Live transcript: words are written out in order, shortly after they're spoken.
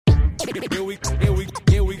Here we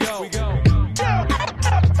go.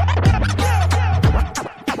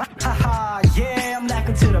 Yeah, I'm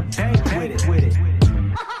knocking to the bank with it.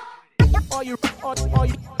 Are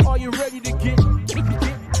you ready to get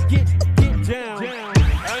down?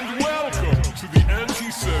 And welcome to the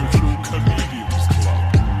Antisocial Comedians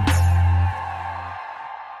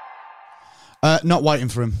Club. Not waiting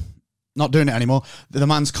for him. Not doing it anymore. The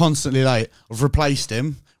man's constantly late. I've replaced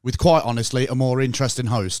him with, quite honestly, a more interesting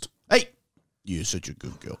host. Hey, you're such a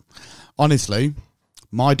good girl. Honestly,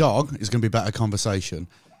 my dog is going to be better conversation.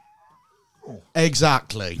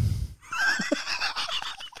 Exactly.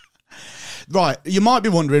 Right, you might be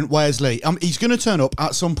wondering, where's Lee? He's going to turn up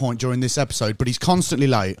at some point during this episode, but he's constantly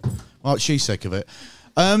late. Well, she's sick of it.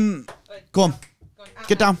 Go on.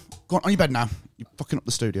 Get down. Go on your bed now. You're fucking up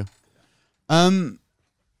the studio.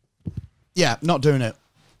 Yeah, not doing it.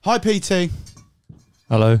 Hi, PT.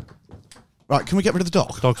 Hello. Right, can we get rid of the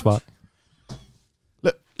dog? Dog's back.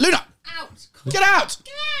 Look, Luna! Out! Get out!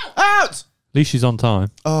 Get out! Out! At least she's on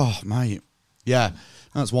time. Oh, mate. Yeah,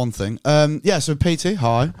 that's one thing. Yeah, so PT,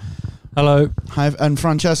 hi. Hello. Hi, and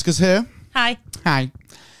Francesca's here. Hi. Hi.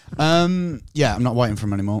 Yeah, I'm not waiting for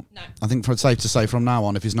him anymore. No. I think it's safe to say from now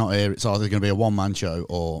on, if he's not here, it's either going to be a one-man show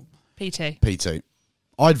or PT. PT.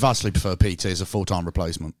 I'd vastly prefer PT as a full-time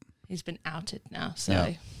replacement. He's been outed now, so...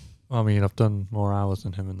 Yeah. I mean, I've done more hours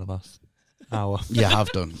than him in the last hour. Yeah, have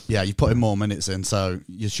done. Yeah, you put in more minutes in, so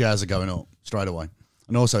your shares are going up straight away.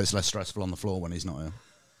 And also, it's less stressful on the floor when he's not here.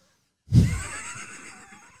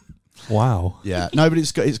 Wow. Yeah, no, but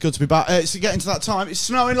it's good to be back. It's getting to that time. It's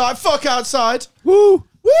snowing like fuck outside. Woo!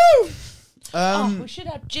 Woo! we should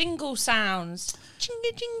have jingle sounds.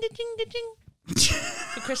 Jinga, jinga, jinga, jing.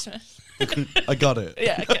 For Christmas. I got it.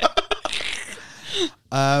 Yeah,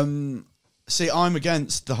 okay. See, I'm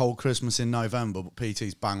against the whole Christmas in November, but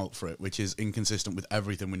PT's bang up for it, which is inconsistent with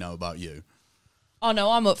everything we know about you. Oh,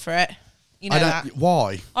 no, I'm up for it. You know that.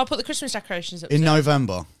 Why? I'll put the Christmas decorations up In still.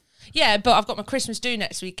 November? Yeah, but I've got my Christmas do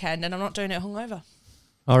next weekend and I'm not doing it hungover.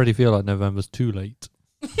 I already feel like November's too late.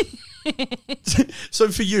 So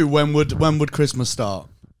for you, when would Christmas start?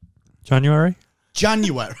 January?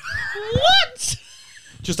 January. What?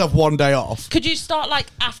 Just have one day off. Could you start like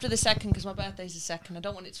after the 2nd? Because my birthday's the 2nd. I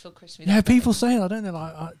don't want it to feel Christmas. Yeah, people say that, don't they?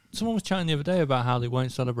 Like, someone was chatting the other day about how they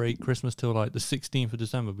won't celebrate Christmas till like the 16th of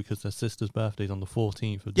December because their sister's birthday's on the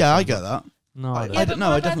 14th of December. Yeah, I get that. No, I don't. I don't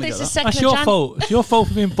know. I definitely get that. That's your fault. It's your fault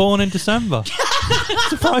for being born in December. It's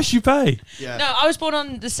the price you pay. Yeah. No, I was born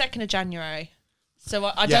on the 2nd of January. So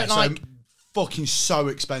I Yeah, don't like... So fucking so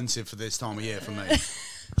expensive for this time of year for me.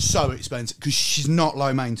 So expensive. Because she's not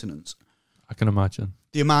low maintenance. I can imagine.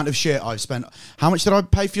 The amount of shit I've spent. How much did I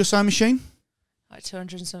pay for your sewing machine? Like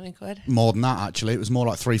 200 and something quid. More than that, actually. It was more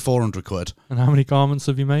like 300-400 quid. And how many garments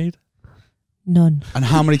have you made? None. And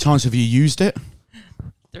how many times have you used it?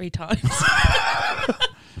 3 times.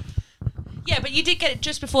 Yeah, but you did get it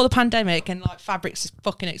just before the pandemic and like fabric's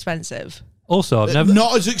fucking expensive. Also, I've never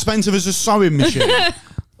Not as expensive as a sewing machine.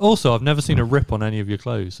 I've never seen a rip on any of your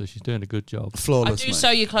clothes, so she's doing a good job. Flawless, I do mate. sew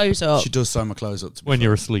your clothes up. She does sew my clothes up. When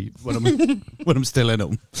you're asleep. When I'm still in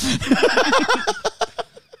them. I'm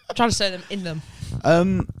trying to sew them in them.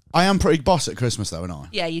 I am pretty boss at Christmas, though, aren't I?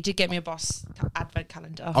 Yeah, you did get me a Boss advent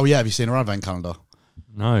calendar. Oh, yeah. Have you seen her advent calendar?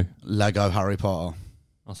 No. Lego Harry Potter.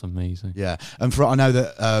 That's amazing. Yeah. And I know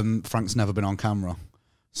that Frank's never been on camera,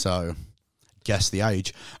 so guess the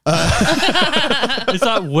age. Is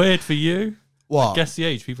that weird for you? What? Guess the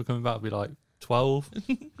age. People coming back will be like 12.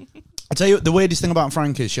 I tell you, the weirdest thing about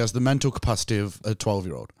Frank is she has the mental capacity of a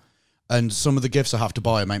 12-year-old. And some of the gifts I have to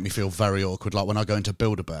buy make me feel very awkward. Like when I go into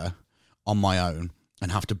Build-A-Bear on my own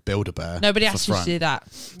and have to build a bear. Nobody for asked you to Frank. do that.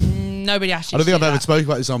 Nobody asked you I don't to think do I've ever that. spoken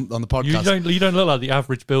about this on the podcast. You don't look like the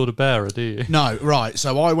average Build-A-Bearer, do you? No, right.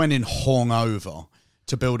 So I went in hungover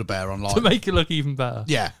to Build-A-Bear on like... To make it look even better.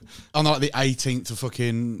 Yeah. On like the 18th of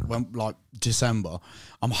December.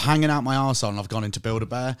 I'm hanging out my arsehole and I've gone into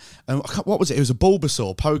Build-A-Bear. And what was it? It was a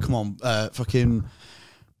Bulbasaur Pokemon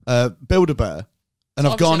Build-A-Bear. And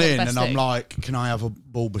I've gone Obviously in not the and best I'm thing. like, can I have a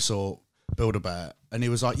Bulbasaur Build-A-Bear? And he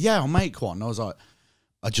was like, yeah, I'll make one. And I was like,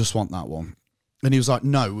 I just want that one. And he was like,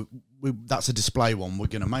 no, that's a display one. We're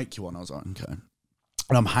going to make you one. I was like, okay.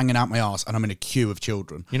 And I'm hanging out my arse and I'm in a queue of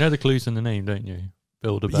children. You know the clues in the name, don't you?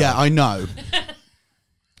 Build-A-Bear. Yeah, I know.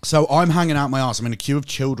 So I'm hanging out my arse. I'm in a queue of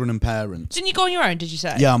children and parents. Didn't you go on your own, did you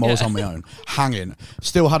say? Yeah, I'm always on my own. Hanging.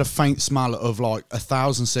 Still had a faint smell of like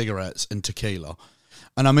 1,000 cigarettes and tequila.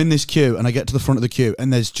 And I'm in this queue and I get to the front of the queue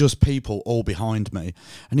and there's just people all behind me.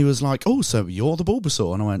 And he was like, oh, so you're the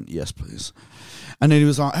Bulbasaur? And I went, yes, please. And then he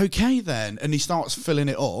was like, okay then. And he starts filling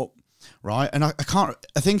it up. right? And I can't.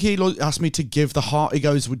 I think he asked me to give the heart. He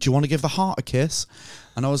goes, "Do you want to give the heart a kiss?"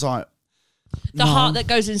 And I was like, The heart that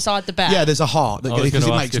goes inside the bear. "Yeah, there's a heart I was because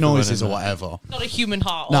gonna it ask makes if it went noises in or there. whatever." Not a human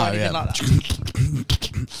heart or No, anything yeah. like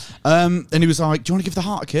that. And he was like, "Do you want to give the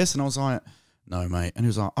heart a kiss?" And I was like, "No, mate." And he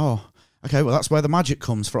was like, "Oh, okay. Well, that's where the magic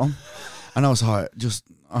comes from." And I was like,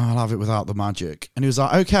 I'll have it without the magic." And he was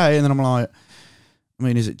like, "Okay." And then I'm like, I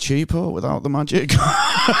mean, is it cheaper without the magic?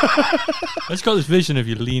 I just got this vision of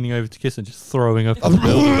you leaning over to kiss and just throwing up the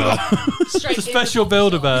Build-A-Bear. Straight It's a special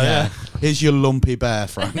Build-A-Bear, yeah. Here's your lumpy bear,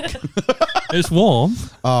 Frank. It's warm.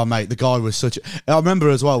 Oh, mate, the guy was such I remember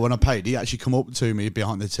as well when I paid, he actually come up to me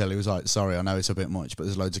behind the till. He was like, "Sorry, I know it's a bit much, but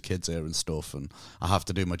there's loads of kids here and stuff, and I have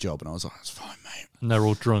to do my job." And I was like, "That's fine, mate." And they're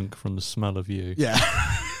all drunk from the smell of you. Yeah.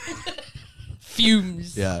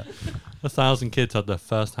 Fumes. Yeah. 1,000 kids had their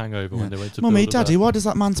first hangover when they went to Mummy, Build-A-Bear. Daddy, why does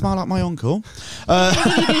that man smell like my uncle?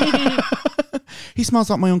 He smells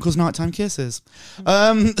like my uncle's nighttime kisses.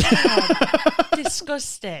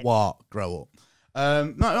 Disgusting. What? Grow up.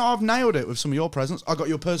 No, I've nailed it with some of your presents. I got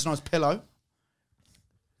you a personalised pillow.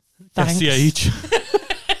 That's the age.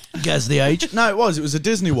 Guess the age. No, it was a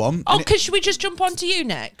Disney one. Oh, should we just jump on to you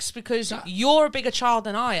next? Because you're a bigger child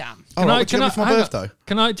than I am. All right, what you got me for my hang on. birthday?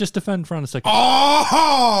 Can I just defend Fran a second?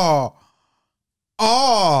 Oh!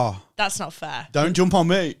 That's not fair. Don't jump on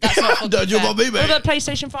me. That's not fucking Don't jump fair. on me, What mate. about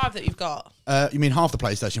PlayStation 5 that you've got? You mean half the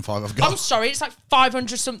PlayStation 5 I've I'm got? sorry, it's like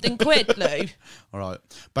 500 something quid, Lou. All right.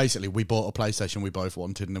 Basically, we bought a PlayStation we both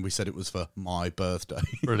wanted, and then we said it was for my birthday.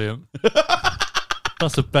 Brilliant.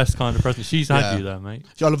 That's the best kind of present. She's had Yeah. you there, mate.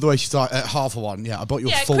 I love the way she's like, half of one. Yeah, I bought you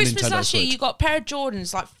a Yeah, full Christmas Nintendo last year, Switch. you got a pair of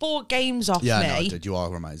Jordans, like 4 games off Yeah, me. no, I did. You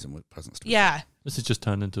are amazing with presents. to be Yeah. This has just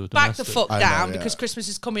turned into a Back the domestic. fuck I know, down yeah. because Christmas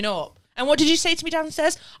is coming up. And what did you say to me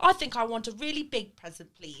downstairs? I think I want a really big present,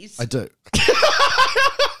 please. I do.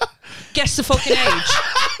 Guess the fucking age.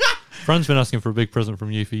 Fran's been asking for a big present from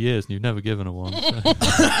you for years, and you've never given her one. So.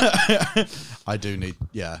 I do need,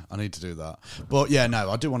 I need to do that. But yeah, no,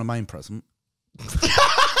 I do want a main present.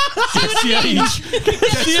 It's the age.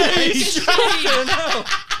 It's the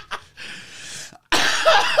age.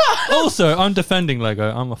 Also, I'm defending Lego.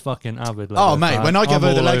 I'm a fucking avid Lego Oh, mate, fan. when I gave I'm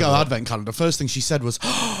her the all Lego over it. advent calendar, first thing she said was,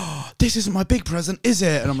 "Oh, this isn't my big present, is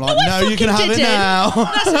it?" And I'm like, I "No, you can fucking have it didn't. now." No,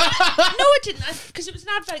 I didn't, because it was an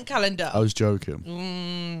advent calendar. I was joking.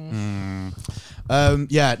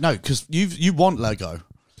 Yeah, no, because you want Lego.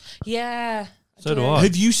 Yeah. So do I.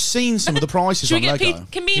 Have you seen some of the prices Should we on get Lego?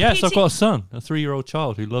 Can me and Yes, PT I've got a son, a 3-year-old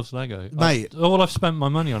child who loves Lego. Mate. All I've spent my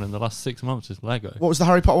money on in the last 6 months is Lego. What was the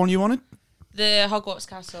Harry Potter one you wanted? the Hogwarts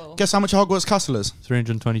Castle? Guess how much Hogwarts Castle is?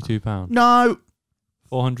 £322. No,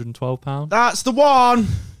 £412. that's the one.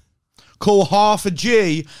 Call half a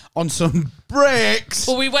G on some bricks.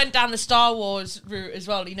 Well, we went down the Star Wars route as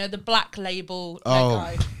well. You know, the black label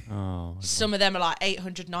Lego. Oh, Some of them are like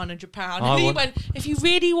 £800, £900. I And he want- went, if you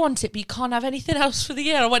really want it, but you can't have anything else for the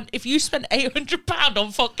year. I went, if you spent £800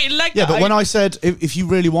 on fucking Lego. Yeah, but when I said if you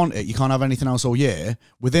really want it, you can't have anything else all year,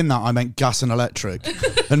 within that I meant gas and electric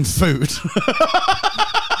and food.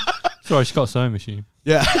 sorry, she's got a sewing machine.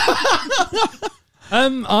 Yeah.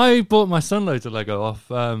 I bought my son loads of Lego off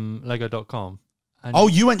Lego.com. And Oh,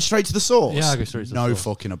 you went straight to the source? Yeah, I go straight to the No source.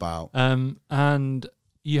 fucking about. And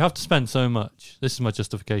you have to spend so much. This is my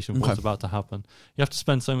justification for what's about to happen. You have to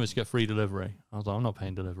spend so much to get free delivery. I was like, I'm not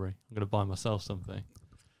paying delivery. I'm going to buy myself something.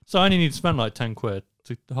 So I only need to spend like 10 quid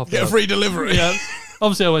to Get a free delivery. Yeah.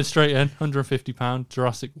 Obviously, I went straight in. £150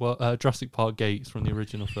 Jurassic Park gates from the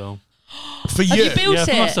original film. For Have you. you built Yeah,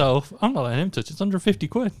 for it? myself. I'm not letting him touch it. It's 150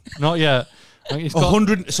 quid. Not yet. Like, it's got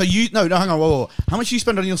 100. So you no, hang on. Whoa. How much do you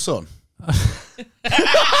spend on your son?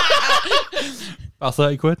 about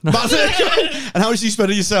 30 quid. No. And how much do you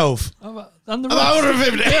spend on yourself? And the About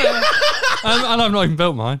rest. 150. And I've not even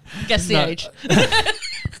built mine. Guess the No. age.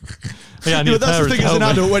 Yeah, I need Yeah, but that's the parents thing to as an help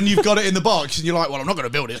me. adult when you've got it in the box and you're like, well, I'm not going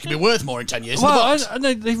to build it. It's going to be worth more in 10 years in Well, the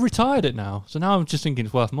box. they've retired it now, so now I'm just thinking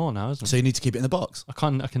it's worth more now, isn't it? So you need to keep it in the box. I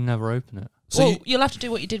can never open it. So Well, you'll have to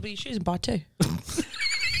do what you did with your shoes and buy 2.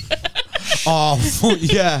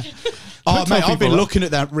 Yeah. Oh, tell mate, I've people been that. looking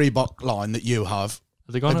at that Reebok line that you have.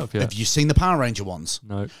 Have they gone up yet? Have you seen the Power Ranger ones?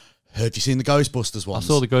 No. Have you seen the Ghostbusters I ones?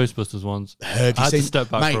 saw the Ghostbusters ones. Have I you had seen? to step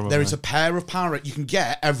back Mate, from it. there is a pair of Power. You can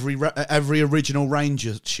get every original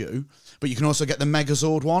Ranger shoe, but you can also get the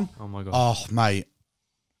Megazord one. Oh my god. Oh, mate,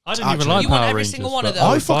 I didn't even actually- like You want Power every Rangers. single one of but them?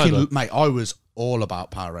 I would buy fucking them. mate, I was all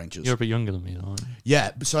about Power Rangers. You're a bit younger than me, aren't you?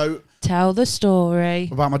 Yeah, so Tell the story.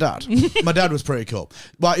 about my dad. My dad was pretty cool.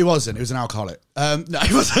 Well, he wasn't. He was an alcoholic. No,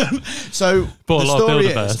 he wasn't. So Bought the a lot of story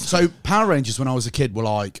Build-A-Bears. is, so Power Rangers when I was a kid were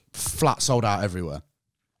like flat sold out everywhere.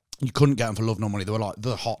 You couldn't get them for love nor money. They were like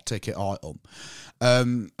the hot ticket item.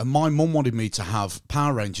 And my mum wanted me to have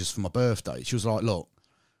Power Rangers for my birthday. She was like, look,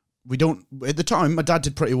 we don't, at the time, my dad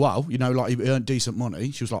did pretty well, you know, like he earned decent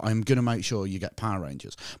money. She was like, I'm going to make sure you get Power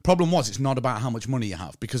Rangers. Problem was, it's not about how much money you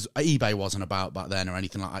have, because eBay wasn't about back then or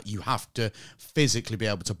anything like that. You have to physically be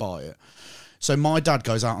able to buy it. So my dad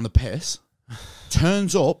goes out on the piss,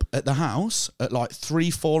 turns up at the house at like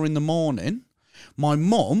 3, 4 in the morning. My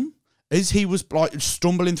mum, as he was like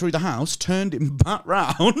stumbling through the house, turned him back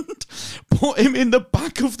round, put him in the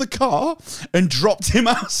back of the car and dropped him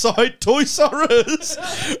outside Toys R Us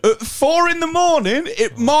at 4 in the morning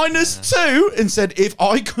at -2 and said, if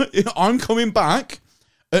I'm coming back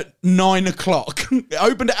at 9 o'clock. It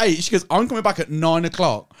opened at 8. She goes, I'm coming back at 9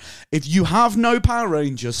 o'clock. If you have no Power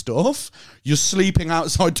Ranger stuff, you're sleeping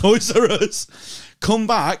outside Toys R Us. Come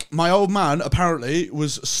back. My old man apparently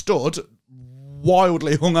was stood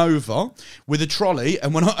wildly hungover with a trolley,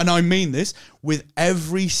 and I mean this, with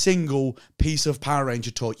every single piece of Power Ranger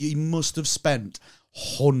toy. He must have spent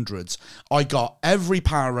hundreds. I got every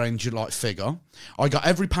Power Ranger like figure. I got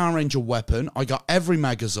every Power Ranger weapon. I got every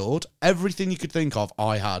Megazord. Everything you could think of,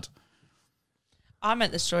 I had. I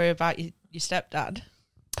meant the story about your stepdad.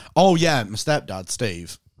 Oh yeah, my stepdad,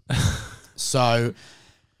 Steve. So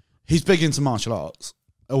he's big into martial arts.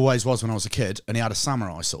 Always was when I was a kid, and he had a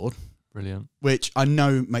samurai sword. Brilliant. Which I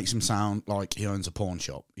know makes him sound like he owns a pawn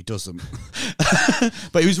shop. He doesn't.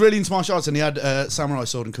 But he was really into martial arts, and he had a samurai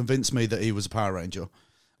sword and convinced me that he was a Power Ranger.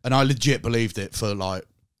 And I legit believed it for like...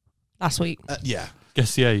 Last week. Yeah.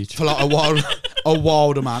 Guess the age. For like a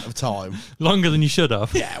wild amount of time. Longer than you should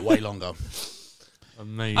have. Yeah, way longer.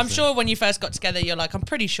 Amazing. I'm sure when you first got together, you're like, I'm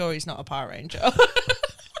pretty sure he's not a Power Ranger.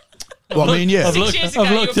 Well, I mean, yeah. I've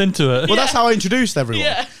looked into it. Well, that's how I introduced everyone.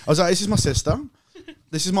 Yeah. I was like, this is my sister.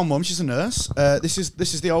 This is my mum, she's a nurse. This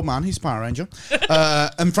is the old man, he's a Power Ranger.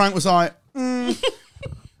 And Frank was like,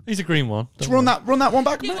 He's a green one. run that one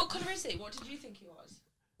back. Yeah, mate." what colour is he? What did you think he was?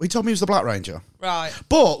 He told me he was the Black Ranger. Right.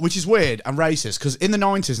 But, which is weird and racist, because in the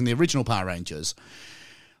 90s, in the original Power Rangers,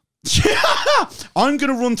 I'm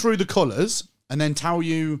going to run through the colours and then tell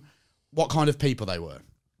you what kind of people they were.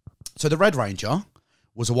 So the Red Ranger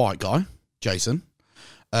was a white guy, Jason.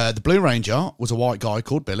 The Blue Ranger was a white guy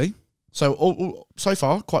called Billy. So, so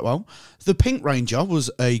far, quite well. The Pink Ranger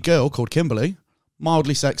was a girl called Kimberly,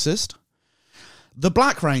 mildly sexist. The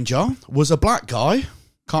Black Ranger was a black guy,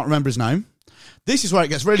 can't remember his name. This is where it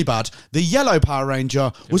gets really bad. The Yellow Power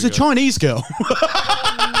Ranger was a Chinese girl.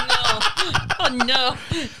 Oh, no.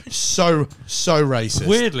 So racist.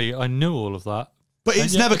 Weirdly, I knew all of that. But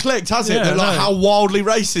it's never clicked, has it? Yeah, That, like, no. how wildly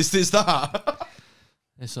racist is that?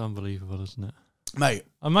 It's unbelievable, isn't it? Mate,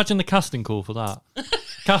 Imagine the casting call for that.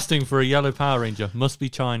 Casting for a yellow Power Ranger must be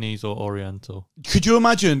Chinese or Oriental. could you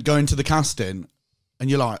imagine going to the casting and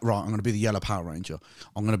you're like, right, I'm going to be the Yellow Power Ranger.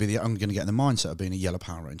 I'm going to get in the mindset of being a Yellow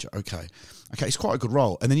Power Ranger. Okay, it's quite a good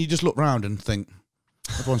role. And then you just look around and think,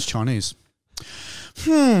 everyone's Chinese.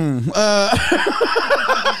 I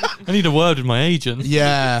need a word with my agent.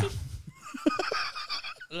 Yeah.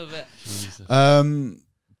 Love it.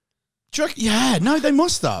 Do you reckon, yeah, no, they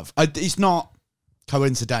must have. It's not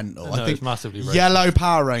coincidental. No, I think it's massively racist. Yellow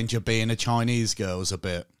Power Ranger being a Chinese girl is a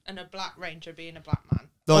bit. And a Black Ranger being a black man.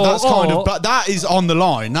 No, that's kind of, but that is on the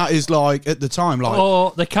line. That is like at the time, like,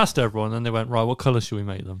 Or they cast everyone and they went, right, what colour should we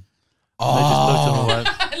make them? And oh, they just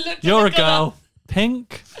looked and went, you're a girl.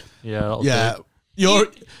 Pink? Yeah, that'll yeah, do.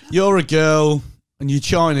 you're a girl and you're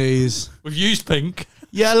Chinese. We've used pink.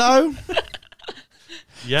 Yellow.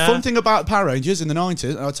 Yeah. Fun thing about Power Rangers in the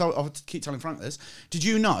 90s, and I'll keep telling Frank this, did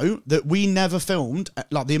you know that we never filmed,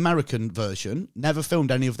 like the American version, never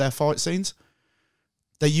filmed any of their fight scenes?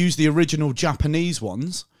 They used the original Japanese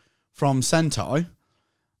ones from Sentai,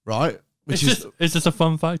 right? Which is this a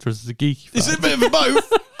fun fact or is this a geeky fact? It's a bit of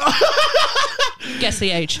both. Guess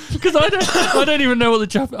the age. Because I don't even know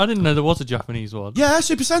what I didn't know there was a Japanese one. Yeah,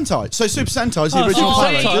 Super Sentai. So Super Sentai is the original Super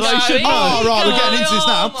Power Sentai. Rangers. I should know. Oh, right, we're getting into this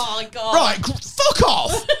now. Oh, my God. Right, fuck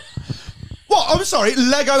off. What? I'm sorry,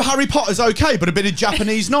 Lego Harry Potter's okay, but a bit of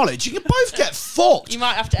Japanese knowledge. You can both get fucked. You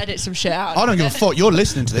might have to edit some shit out. I don't give a fuck. You're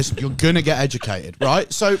listening to this. You're going to get educated,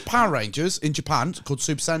 right? So Power Rangers in Japan, called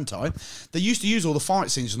Super Sentai, they used to use all the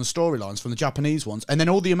fight scenes and the storylines from the Japanese ones. And then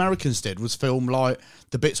all the Americans did was film like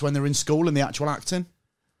the bits when they're in school and the actual acting.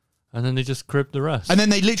 And then they just cribbed the rest. And then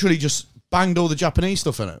they literally just banged all the Japanese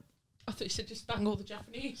stuff in it. I thought you said just bang all the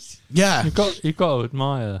Japanese. Yeah. You've got to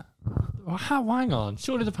admire. Hang on.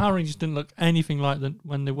 Surely the Power Rangers didn't look anything like them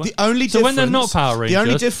when they were. The only so when they're not difference- Power Rangers, the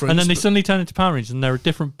only difference- and then they suddenly turn into Power Rangers, and they're a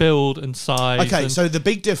different build and size. Okay, and so the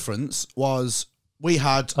big difference was we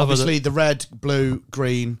had Other obviously the red, blue,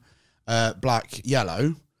 green, black,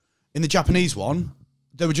 yellow. In the Japanese one,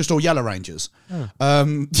 They were just all Yellow Rangers.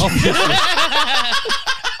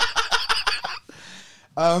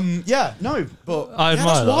 Yeah, no, but I yeah, admire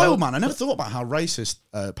that's that. wild, man. I never thought about how racist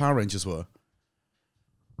Power Rangers were.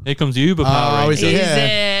 Here comes Uber Power Oh, Rangers. is it? Is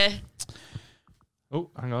Yeah. it? Oh,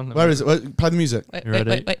 hang on. Where is it? Play the music. Wait, You wait,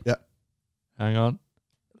 ready? wait. Yeah. Hang on.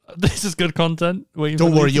 This is good content. Waiting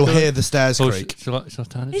Don't for worry, Lee to you'll go. hear the stairs Oh, creak. shall I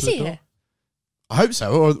turn it Is to the he door? here? I hope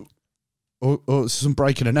so. Or there's some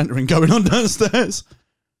breaking and entering going on downstairs.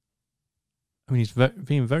 I mean, he's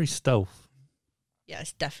being very stealth. Yeah,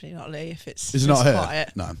 it's definitely not Lee if it's Is it not here?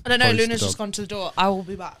 quiet. No. I don't know. Probably Luna's the just dog. gone to the door. I will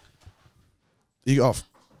be back. You got off.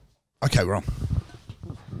 Okay, we're on.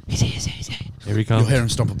 Is he? Is he? Is he? Here he You'll comes. hear him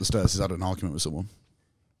stomp up the stairs. He's had an argument with someone.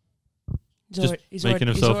 Just making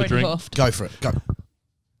himself a drink. Huffed. Go for it. Go.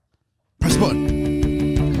 Press the button.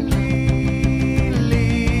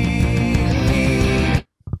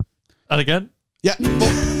 And again. Yeah.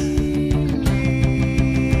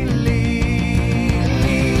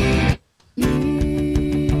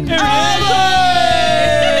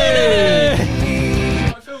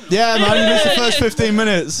 Yeah, man, you missed the first 15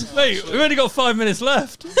 minutes. Wait, we've only got 5 minutes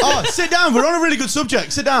left. Oh, sit down. We're on a really good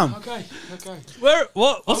subject. Sit down. Okay. What's going?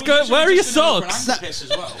 Where are your socks?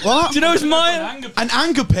 What? Do you know it's mine? An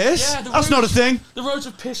anger piss? Yeah, the That's not a roads- thing. The roads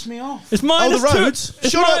have pissed me off. It's Oh, minus the two. roads? It's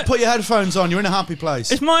Shut mi- up. Put your headphones on. You're in a happy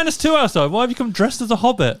place. It's -2 outside. Why have you come dressed as a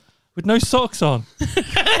hobbit with no socks on?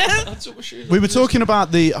 That's what shoes. We were talking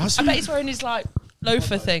about the... I bet he's wearing his like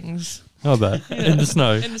loafer things. I bet in the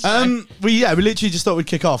snow. In the snow. we literally just thought we'd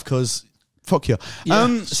kick off because fuck you.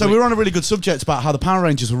 So sweet. we were on a really good subject about how the Power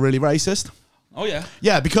Rangers were really racist. Oh yeah.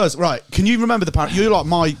 Yeah, because right, can you remember the Power? You're like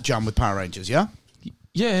my jam with Power Rangers, yeah?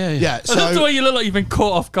 Yeah. Yeah. I love the So way you look like you've been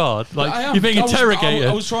caught off guard. Like I am. you're being I was- interrogated.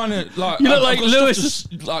 I was trying to like. You look I've like got stuff Lewis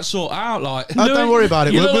to is- like sort out. Like don't worry about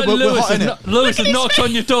it. You We're look like we're hot in it. Lewis has knocked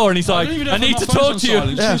on your door and he's like, don't even know I if need my to phone's talk on to you.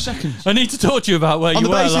 silent. Yeah. 2 seconds. I need to talk to you about where On you the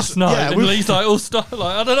were basis- last night. yeah, and we've- he's like, all stuff.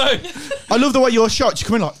 Like, I don't know. I love the way you're shocked. You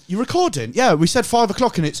come in like, you're recording? Yeah, we said 5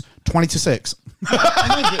 o'clock and it's 20 to 6.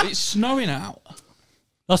 I know, but it's snowing out.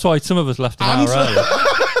 That's why some of us left an hour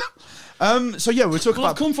early. So yeah, we're talking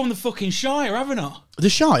Well, I've about come from the fucking Shire, haven't I? the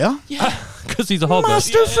Shire. Because he's a hobbit.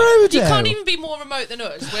 Master Frodo. You can't even be more remote than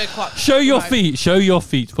us. We're quite. Show your remote. feet. Show your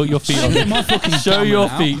feet. Put your feet on. My fucking Show gammon your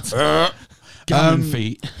out. feet. Gammon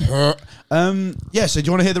feet. Yeah, so do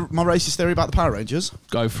you want to hear my racist theory about the Power Rangers?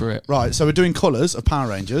 Go for it. Right, so we're doing colours of Power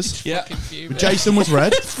Rangers. Yeah. Fuming. Jason was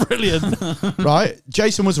red, Brilliant. right?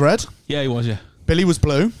 Jason was red. Yeah, he was. Yeah. Billy was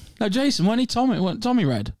blue. No, Jason. When he Tommy, when Tommy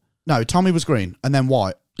red, No, Tommy was green, and then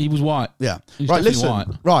white. he was white. Yeah. He's Right, definitely listen. white.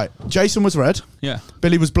 Right, Jason was red. Yeah.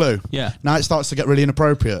 Billy was blue. Yeah. Now it starts to get really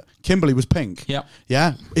inappropriate. Kimberly was pink. Yep.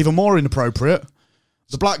 Yeah. Even more inappropriate.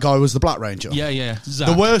 The black guy was the Black Ranger. Yeah. Zach.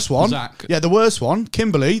 The worst one. Zach. Yeah, the worst one.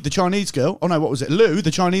 Kimberly, the Chinese girl. Oh no, what was it? Lou,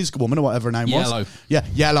 the Chinese woman, or whatever her name was. Yellow. Yeah,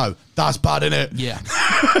 yellow. That's bad, isn't it? Yeah.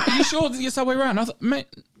 Are you sure it's that way around? I thought, mate,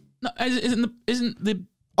 no, isn't the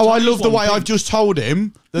Oh, I Chinese love the one way pink? I've just told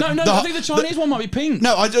him. That No, I think the Chinese one might be pink.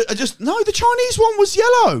 No, I just no. The Chinese one was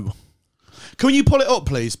yellow. Can you pull it up,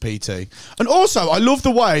 please, PT? And also, I love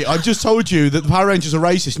the way I've just told you that the Power Rangers are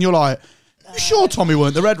racist, and you're like, "You sure Tommy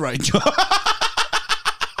weren't the Red Ranger?"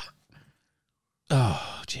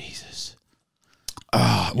 Oh, Jesus.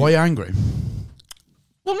 Why are you angry?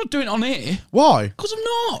 Well, I'm not doing it on here. Why? Because I'm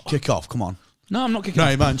not. Kick off, come on. No, I'm not kicking.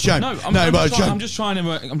 No, man, shame. No, No, man, shame. I'm just trying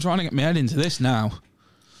to get my head into this now.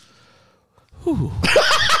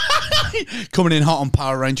 Coming in hot on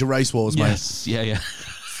Power Ranger Race Wars, mate. Yes. Yeah.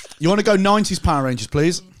 You want to go 90s Power Rangers,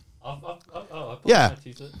 please? Yeah.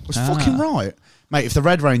 It's fucking right. Mate, if the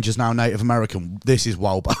Red Ranger's now Native American, this is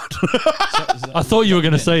well bad. I thought you were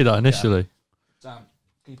going to say that initially. Sam,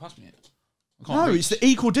 can you pass me it? I can't No, reach. it's the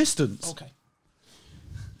equal distance. Okay.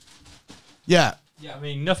 Yeah. Yeah, I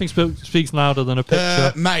mean, nothing speaks louder than a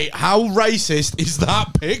picture. Mate, how racist is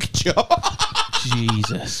that picture?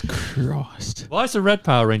 Jesus Christ. Why has the red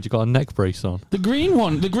Power Ranger got a neck brace on? The green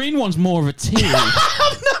one's more of a teal.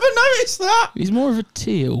 I've never noticed that. He's more of a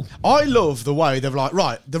teal. I love the way they're like,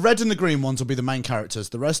 right, the red and the green ones will be the main characters.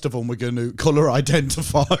 The rest of them we're going to colour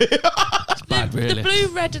identify. It's bad, really. The blue,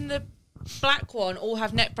 red, and the black one all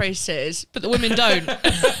have neck braces, but the women don't.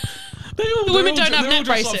 The women don't have neck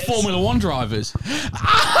braces. Like Formula One drivers.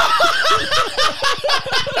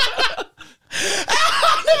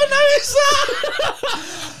 I never noticed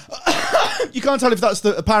that. You can't tell if that's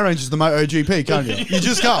the Power Rangers, the MotoGP, can you? You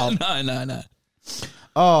just can't. No.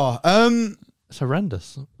 Oh, It's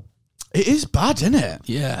horrendous. it is bad, isn't it?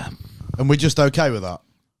 Yeah. And we're just okay with that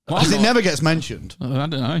Why because it not? never gets mentioned. I don't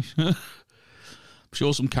know. I'm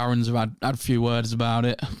sure some Karens have had a few words about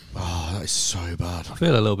it. Oh, that is so bad. I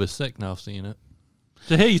feel a little bit sick now seeing it.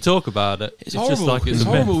 To hear you talk about it, It's just horrible. like it's It's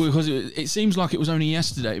a myth. horrible because it seems like it was only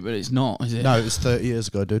yesterday, but it's not, is it? No, it was 30 years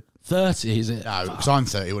ago, dude. 30, is it? No, because I'm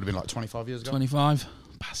 30. It would have been like 25 years ago. 25.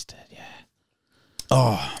 Bastard, yeah.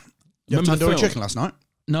 Oh. You had Remember the tandoori film? chicken last night?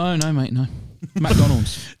 No, mate, no.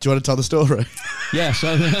 McDonald's. Do you want to tell the story? Yeah, so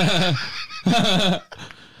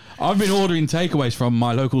I've been ordering takeaways from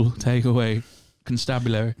my local takeaway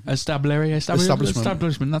establishment.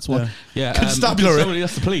 That's what. Yeah, Constabulary.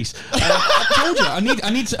 That's the police. I told you, I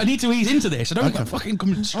need to ease into this. I don't fucking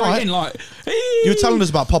come straight Right. in like. You were telling us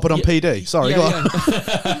about popping on PD. Sorry, go on.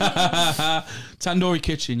 Tandoori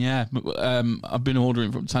Kitchen. Yeah, I've been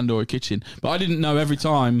ordering from Tandoori Kitchen, but I didn't know every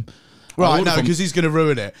time. I Right, ordered no, from- because he's going to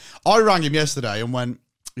ruin it. I rang him yesterday and went,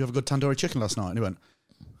 "You have a good tandoori chicken last night?" And he went,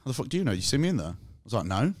 "How the fuck do you know? You see me in there?" I was like,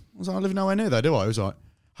 "No." I was like, "I live nowhere near there, do I?" He was like,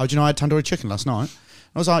 "How do you know I had tandoori chicken last night?"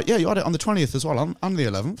 I was like, "Yeah, you had it on the 20th as well, and the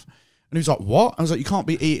 11th." And he was like, "What?" I was like, "You can't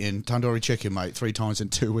be eating tandoori chicken, mate, 3 times in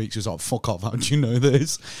 2 weeks." He was like, "Fuck off, how do you know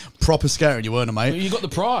this?" Proper scaring you, weren't I, mate? You got the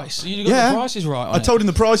price. You got the prices right. I told him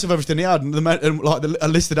the price of everything he had, and I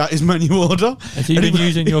listed out his menu order. Have you been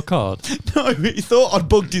using your card? No, he thought I'd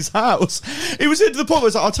bugged his house. It was into the point where I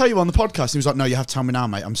was like, "I'll tell you on the podcast." He was like, "No, you have to tell me now,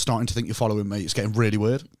 mate. I'm starting to think you're following me. It's getting really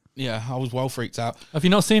weird." Yeah, I was well freaked out. Have you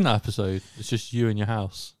not seen that episode? It's just you in your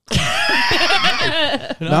house.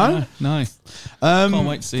 No? No. Can't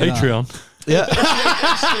wait to see that. Patreon. Yeah,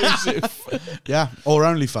 Exclusive. yeah, or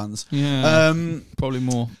OnlyFans. Yeah. Probably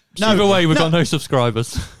more. No, Either way, we've got no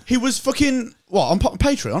subscribers. he was fucking what on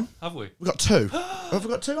Patreon? Have we? We got 2. Have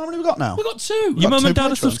we got 2? How many have we got now? We got 2. Your got mum 2 and dad are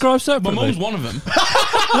patrons. subscribed My separately. mum's one of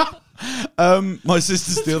them. My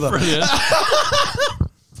sister's the other. Brilliant.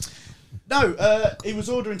 No, he was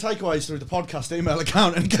ordering takeaways through the podcast email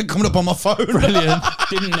account and it kept coming up on my phone. Brilliant.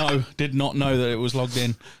 Did not know that it was logged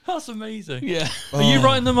in. That's amazing. Yeah. Are you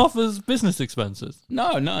writing them off as business expenses?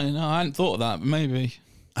 No, I hadn't thought of that, but maybe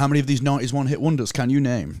How many of these 90s one-hit wonders can you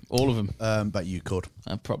name? all of them. Bet you could.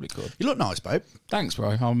 I probably could. You look nice, babe. Thanks,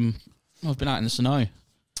 bro. I've been out in the snow.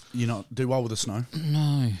 You not do well with the snow.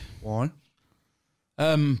 No. Why?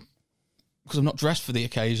 Because I'm not dressed for the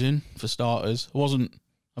occasion, for starters.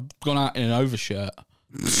 I've gone out in an overshirt.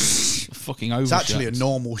 A fucking overshirt. It's actually a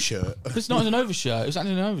normal shirt. It's not an overshirt. It was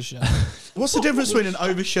actually an overshirt. What's the difference between an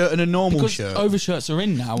overshirt and a normal Because shirt? overshirts are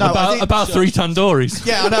in now. No, I think- About 3 tandooris.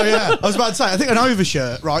 Yeah, I know. Yeah, I was about to say. I think an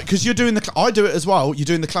overshirt, right? Because you're doing I do it as well. You're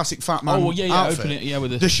doing the classic fat man. Oh, well, yeah, outfit. open it, yeah,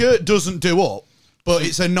 with the shirt doesn't do up, but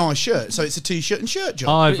it's a nice shirt, so it's a t-shirt and shirt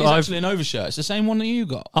job. It's actually an overshirt. It's the same one that you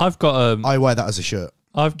got. I've got I wear that as a shirt.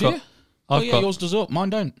 I've Do got you? Oh, I've yeah, got yours does up. Mine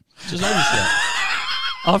don't. It's just an overshirt.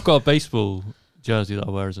 I've got a baseball jersey that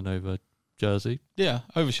I wear as an over jersey Yeah,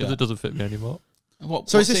 because overshirt. it doesn't fit me anymore.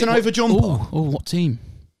 So is this an over jumper? Oh, what team?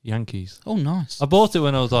 Yankees. Oh, nice. I bought it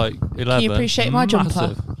when I was like 11. you appreciate my jumper?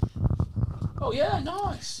 Massive. Oh, yeah,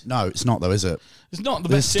 nice. No, it's not though, is it? It's not the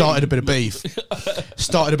This best started team. a bit of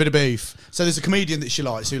beef. So there's a comedian that she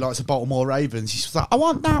likes who likes the Baltimore Ravens. She's like, I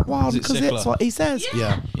want that one Is it because Sickler? it's what he says.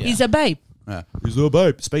 Yeah. Yeah. He's a babe. Yeah. He's a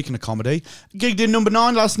babe. Speaking of comedy, gigged in number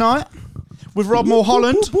 9 last night with Rob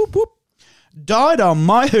Mulholland. Died on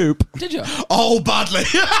my hoop. Did you? Oh, badly.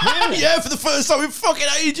 Yeah, for the first time in fucking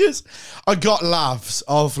ages. I got laughs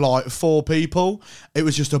of like 4 people. It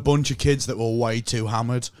was just a bunch of kids that were way too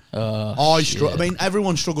hammered. I mean,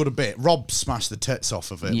 everyone struggled a bit. Rob smashed the tits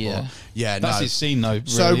off of it. Yeah. But yeah, That's no. his scene, though. Really,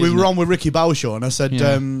 So we isn't were it? on with Ricky Belshaw, and I said,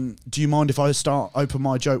 Yeah. do you mind if I open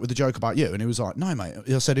my joke with a joke about you? And he was like, no, mate.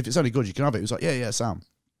 I said, if it's only good, you can have it. He was like, yeah, Sam.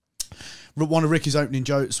 One of Ricky's opening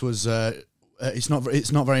jokes was, it's not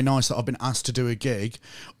very nice that I've been asked to do a gig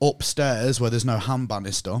upstairs where there's no hand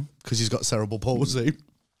banister because he's got cerebral palsy.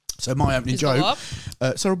 So my opening He's got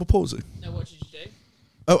joke, cerebral palsy. No, what did you do?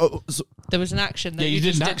 So, There was an action. That Yeah, you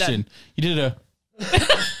did just an then. action. You did a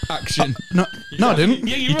action. no, I didn't.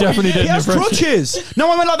 Yeah, You definitely He didn't. has crutches.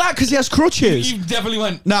 No, I went like that because he has crutches. You definitely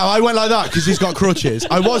went. No, I went like that because he's got crutches.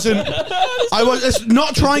 I was let's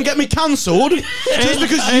not try and get me cancelled just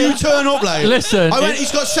because you turn up late. Listen, I went,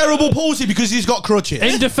 he's got cerebral palsy because he's got crutches.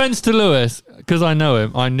 In defence to Lewis, because I know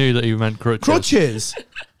him, I knew that he meant crutches. Crutches.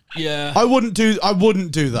 Yeah. I wouldn't do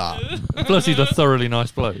that. Plus, he's a thoroughly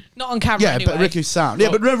nice bloke. Not on camera. Yeah, anyway. but Ricky's sound. Yeah,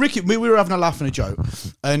 but no, Ricky, we were having a laugh and a joke,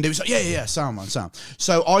 and it was like, yeah, sound, man, sound.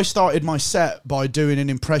 So I started my set by doing an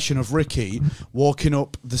impression of Ricky walking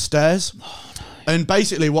up the stairs. And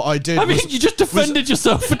basically what I did I mean, was... you just defended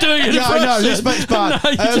yourself for doing it. Yeah, I know, this makes bad. No,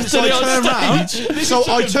 you just So did I it turn on around. stage. So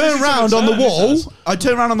I turn around on the wall. I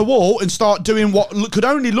turn around on the wall and start doing what could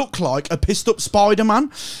only look like a pissed up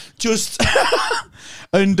Spider-Man. Just...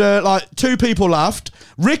 And like 2 people laughed.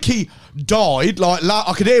 Ricky died. Like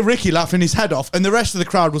I could hear Ricky laughing his head off, and the rest of the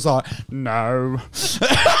crowd was like, "No."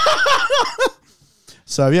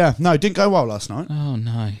 So yeah, no, didn't go well last night. Oh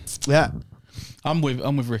no. Yeah, I'm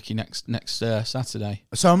with Ricky next Saturday.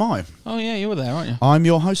 so am I. Oh yeah, you were there, aren't you? I'm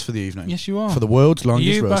your host for the evening. Yes, you are. For the world's Are longest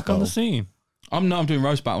you roast back on battle. the scene? I'm doing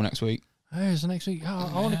roast battle next week. Oh, it's next week.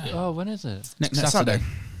 Oh, I want to. Oh, when is it? Next Next Saturday. Saturday.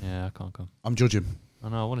 Yeah, I can't come. I'm judging. I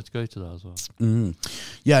know. I wanted to go to that as well.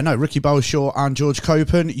 Yeah, no, Ricky Bowshaw and George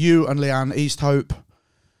Copen. You and Leanne Easthope.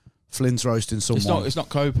 Flynn's roasting someone. It's not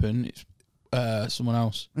Copen. It's someone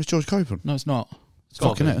else. It's George Copen. No, it's not. It's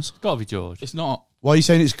gotta Fucking be. is. It's got to be George. It's not. Why are you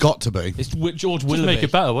saying it's got to be? It's George Just Willoughby. make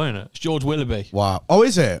it better, won't it? It's George Willoughby. Wow. Oh,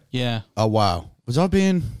 is it? Yeah, Oh, wow. Was I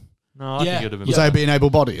being No, I Yeah. think it would have been. was better. I being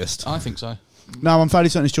able-bodied? I think so. No, I'm fairly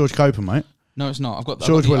certain it's George Copen, mate. No, it's not. I've got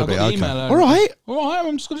George I've got Willoughby. the Okay. email All right. All right.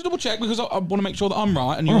 I'm just going to double check because I want to make sure that I'm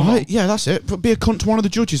right and you're All wrong. right. Yeah, that's it. But be a cunt to one of the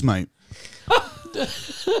judges, mate.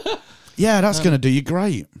 Yeah, that's going to do you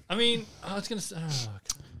great. I mean, I was gonna say.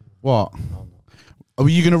 What? Are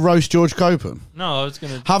you going to roast George Copen? No, I was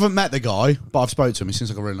gonna. Haven't met the guy, but I've spoken to him. He seems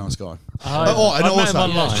like a really nice guy. And I've met him also,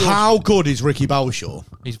 online. how good is Ricky Bowshaw?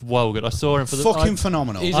 He's well good. I saw him for the Fucking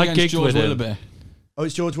phenomenal. He's I against gigged George with him. Willoughby. Oh,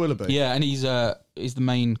 it's George Willoughby? Yeah, and he's the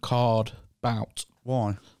main card bout.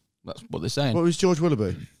 Why? That's what they're saying. What was George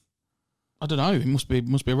Willoughby? I don't know. He must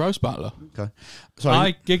be a roast battler. Okay. Sorry.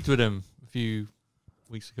 I gigged with him a few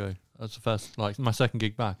weeks ago. That's the first, like my second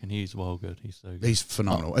gig back, and he's well good. He's so good. He's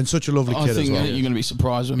phenomenal. And such a lovely I kid think as well. you're going to be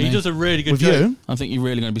surprised with me. He does a really good With joke. you? I think you're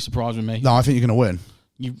really going to be surprised with me. No, I think you're going to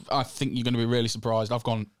win. I think you're going to be really surprised. I've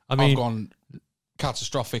gone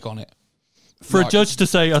catastrophic on it. For a Like- judge to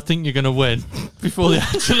say, I think you're going to win before the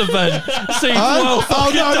actual event seems well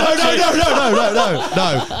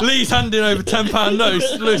Oh, no. Lee's handing over £10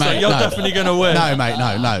 notes. Looks Mate, like you're no. definitely going to win. No, mate,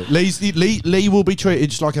 no. Lee will be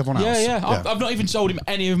treated just like everyone else. Yeah. I've not even sold him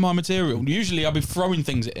any of my material. Usually I'll be throwing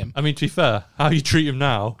things at him. I mean, to be fair, how you treat him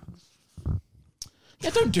now.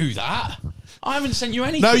 Yeah, don't do that. I haven't sent you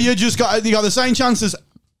anything. No, you got the same chance as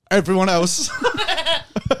everyone else.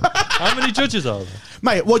 How many judges are there?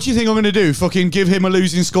 Mate, what do you think I'm going to do? Fucking give him a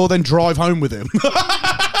losing score, then drive home with him?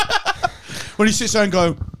 When he sits there and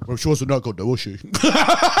go, well, she wasn't that good though, was she?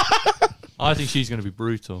 I think she's going to be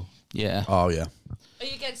brutal. Yeah. Oh, yeah. Are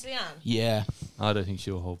you against Leanne? Yeah. I don't think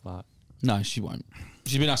she'll hold back. No, she won't.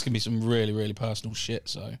 She's been asking me some really, really personal shit.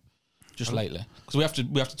 So, just lately, because we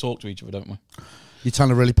have to talk to each other, don't we? You're telling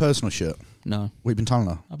her really personal shit? No, What have you been telling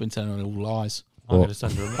her? I've been telling her all lies. I'm going to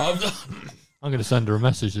send her. I'm going to send her a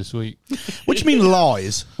message this week. What do you mean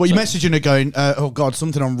lies? Well, you're messaging her going, oh, God,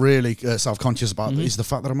 something I'm really self-conscious about is the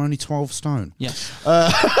fact that I'm only 12 stone. Yes.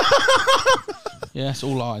 Yes,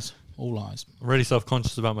 all lies. All lies. I'm really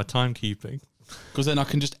self-conscious about my timekeeping. Because then I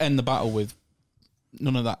can just end the battle with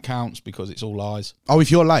none of that counts because it's all lies. Oh,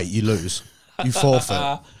 if you're late, you lose. You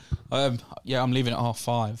forfeit. Yeah, I'm leaving at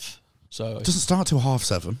 5:30. So It doesn't start till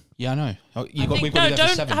 7:30. yeah, I know. We've got to be No, there for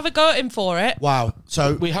don't 7. have a go at him for it. Wow.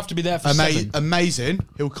 So We have to be there for 7. amazing.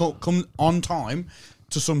 He'll come on time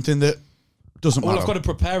to something that doesn't Well, matter. I've got to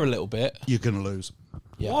prepare a little bit. You're going to lose.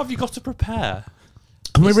 Yeah. What have you got to prepare?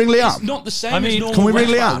 Can we ring It's Liam? not the same I mean, as normal. can we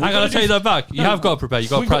ring rap Leanne? battle. I'm We've going got to take that back. You have got to prepare. You've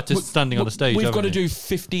got to We've got- practice standing on the stage. We've haven't got to you? do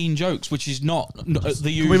 15 jokes, which is not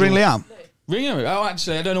the usual. Can we ring Liam? Ring her. Oh,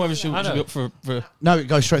 actually, I don't know whether she'll I know. be up for. No, it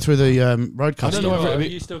goes straight through the roadcaster. I don't know whether Are it'll be-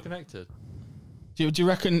 you still connected? Do you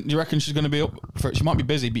reckon she's going to be up for it? She might be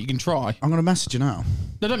busy, but you can try. I'm going to message you now.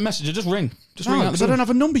 No, don't message her. Just ring. Just No, ring out because the I don't blue. have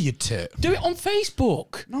a number, you tit. Do it on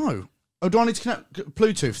Facebook. No. Oh, do I need to connect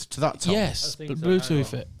Bluetooth to that Tom? Yes, I think so,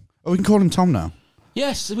 Bluetooth hang it. Oh, we can call him Tom now.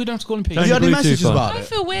 Yes, we don't have to call him Pete. Have you had any Bluetooth messages on. about I it?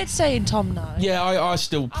 feel weird saying Tom now. Yeah, I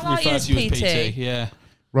still I like refer you as to you as PT. PT. Yeah.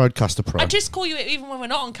 Roadcaster Pro. I just call you it even when we're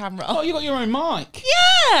not on camera. Oh, you got your own mic.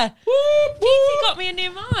 Yeah! Whoop, PT whoop. got me a new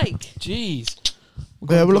mic. Jeez.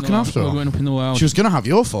 Yeah, we're looking after We're her. going up in the world. She was going to have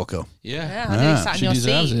your fucker. Yeah, Yeah. I know. Sat in She your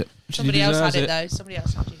deserves seat. it. She Somebody else had deserves it it. though. Somebody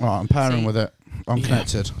else had it. Right, I'm pairing See. with it. I'm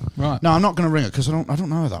connected. Right. No, I'm not going to ring her because I don't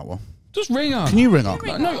know her that well. Just ring her. Can you ring her?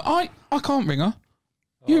 No, I can't ring her.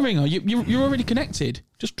 You ring her. You're already connected.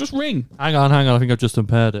 Just ring. Hang on. I think I've just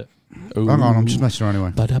unpaired it. Hang on, I'm just messaging her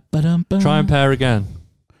anyway. Try and pair again.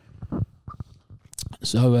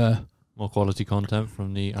 So, More quality content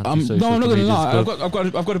from the no, anti-social I'm not going to comedians lie.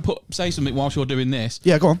 club. I've got to say something whilst you're doing this.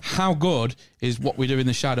 Yeah, go on. How good is what we do in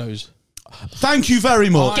the shadows? Thank you very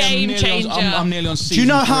much. Game changer. I'm nearly on season Do you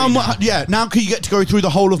know how 3 much? now. Yeah, now can you get to go through the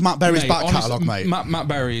whole of Matt Berry's Mate, back honest- catalogue, mate? Matt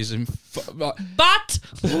Berry is in. But Matt!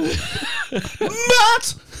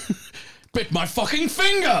 Bit my fucking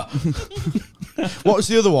finger. What was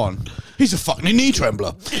the other one? He's a fucking knee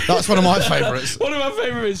trembler. That's one of my favourites. One of my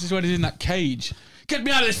favourites is when he's in that cage. Get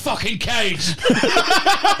me out of this fucking cage.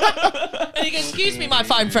 and he goes, "Excuse me, my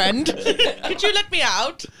fine friend, could you let me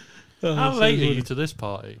out?" How late are you to this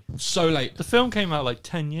party? So late. The film came out like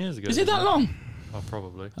 10 years ago. Is it that long? Oh,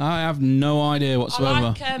 probably. I have no idea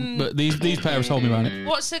whatsoever. like, but these parents told me about it.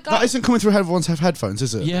 What's the guy? That isn't coming through everyone's headphones,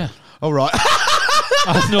 is it? Yeah. All right.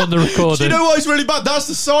 That's not the recording. Do you know what is really bad? That's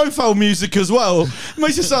the Seinfeld music as well. It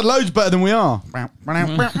makes it sound loads better than we are. I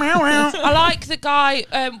like the guy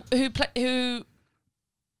who.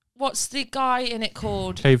 What's the guy in it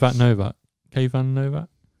called? Kayvan Novak.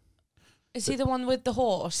 Is he the one with the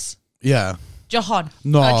horse? Yeah. Jahan.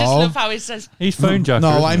 No. I just love how he says. He's phone jacker. No,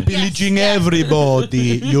 isn't I'm he? pillaging Yes, yeah. everybody.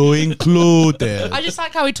 You included. I just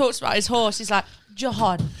like how he talks about his horse. He's like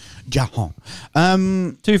Jahan. Jahan.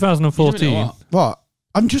 2014. What?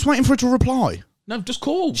 I'm just waiting for her to reply. No, just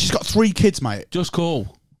call. She's got 3 kids, mate. Just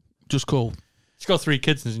call. Just call. She's got 3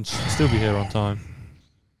 kids and she'll still be here on time.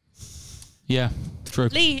 Yeah, true.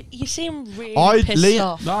 Lee, you seem really pissed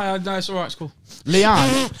off. No, it's all right. It's cool.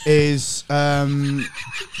 Leanne is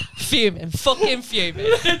Fucking fuming.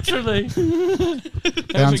 Literally.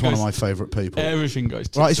 Leanne's one of my favourite people. Everything goes.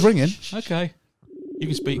 Right, it's ringing. Okay, you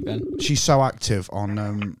can speak then. She's so active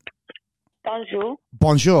on Bonjour.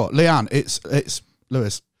 Bonjour, Leanne. It's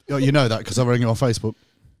Lewis. Oh, you know that because I'm ringing on Facebook.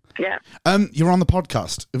 Yeah. You're on the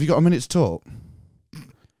podcast. Have you got a minute to talk?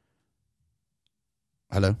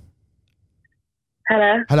 Hello.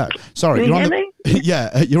 Hello. Sorry, Can you're you on hear the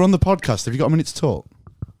yeah. You're on the podcast. Have you got a minute to talk?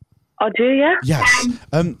 I do, yeah. Yes.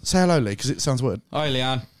 Say hello, Lee, because it sounds weird. Hi,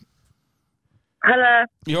 Leanne. Hello.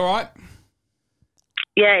 You all right?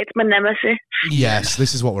 Yeah, it's my nemesis. Yes,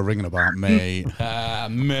 this is what we're ringing about, mate.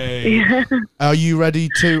 Me. Are you ready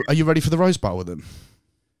for the roast battle with him?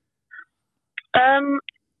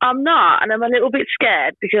 I'm not, and I'm a little bit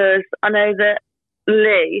scared because I know that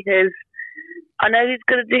Lee has. I know he's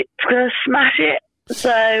gonna smash it. So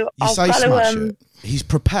You say I'll smash it. He's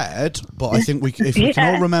prepared, but I think if we can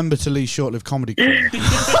all Yeah. remember to Lee's short-lived comedy career,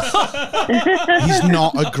 he's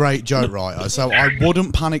not a great joke writer, so I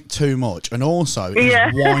wouldn't panic too much. And also, he's Yeah.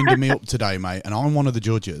 winding me up today, mate, and I'm one of the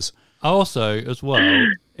judges. Also, as well,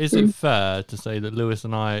 is it fair to say that Lewis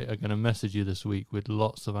and I are going to message you this week with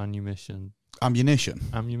lots of ammunition? Ammunition.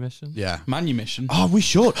 Yeah. Manumission. Oh, we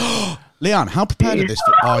should. Leanne, how prepared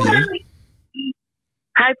are you?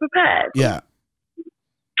 How prepared? Yeah.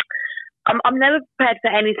 I'm never prepared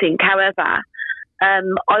for anything. However, I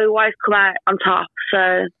always come out on top.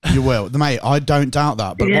 So You will. Mate, I don't doubt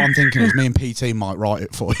that, but what I'm thinking is me and PT might write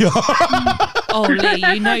it for you. Oh, Lee,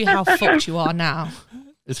 you know how fucked you are now.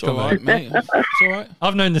 It's all right, mate. It's all right.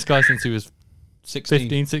 I've known this guy since he was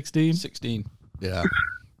 15, 16. 16. Yeah.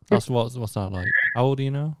 That's what's that like? How old are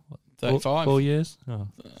you now? 35. 4 years? Oh.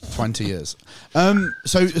 20 years.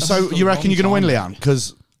 So you reckon you're going to win, Leanne?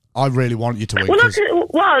 Because I really want you to win. well, 'cause-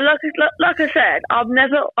 like I said, I'm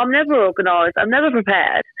never organised. I'm never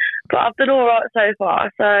prepared, but I've done all right so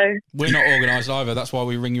far. So We're not organised either. That's why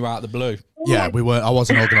we ring you out of the blue. Yeah, we weren't. I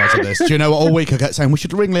wasn't organised at this. Do you know what? All week I kept saying we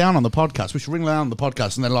should ring Leanne on the podcast. We should ring Leanne on the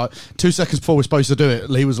podcast, and then like 2 seconds before we're supposed to do it,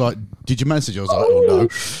 Lee was like, "Did you message?" I was like, "Oh no."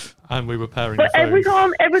 And we were pairing But the every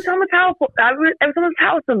phones. time I tell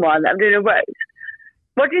someone that I'm doing a roast,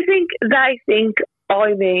 what do you think they think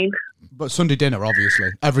I mean? But Sunday dinner,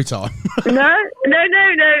 obviously, every time. No.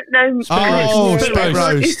 Oh, Spit spit roast.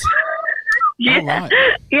 roast. Yeah, All right.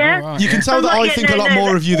 yeah. All right. You can tell I'm that not I getting- think a lot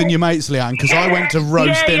more of you than your mates, Leanne, because I went to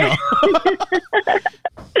roast dinner.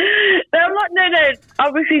 No, I'm not. No.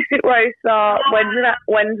 Obviously, spit roasts are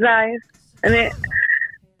Wednesdays, isn't it?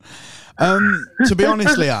 To be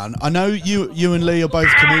honest, Leanne, I know you and Lee are both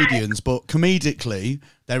comedians, but comedically,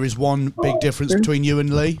 there is one big difference between you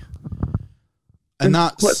and Lee, and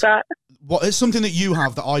that's What's that? it's something that you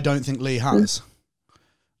have that I don't think Lee has,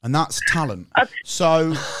 and that's talent.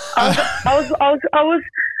 So I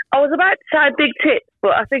was about to say big tits,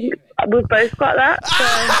 but I think we've both got that.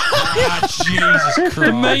 So. Jesus Christ.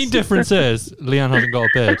 The main difference is Leanne hasn't got a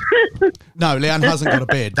beard. no, Leanne hasn't got a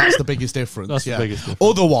beard. That's the biggest difference. That's the biggest difference.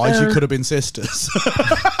 Otherwise, you could have been sisters.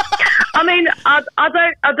 I mean, I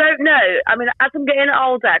don't know. I mean, as I'm getting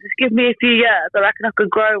older, just give me a few years. I reckon I could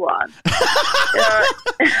grow one.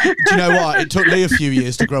 Do you know what? It took Lee a few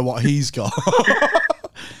years to grow what he's got.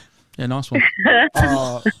 Yeah, nice one.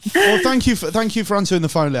 Well, thank you for answering the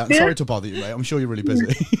phone, Leanne. Sorry to bother you, mate. I'm sure you're really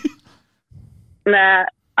busy. Nah,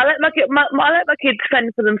 I let my kids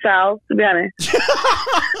fend for themselves. To be honest,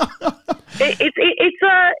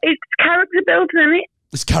 it's character building, isn't it?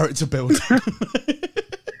 It's character building.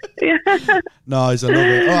 Yeah. Nice, I love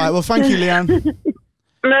it. All right, well, thank you, Leanne.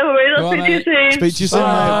 No worries. Go I'll on, speak to you mate. soon. Speak to you soon, mate.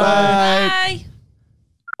 Bye. Bye.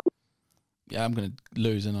 Yeah, I'm going to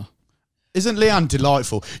lose, isn't I? Isn't Leanne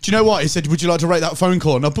delightful? Do you know what? He said, would you like to rate that phone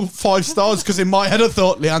call? And I put 5 stars because in my head I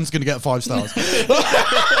thought Leanne's going to get 5 stars.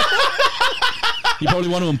 You probably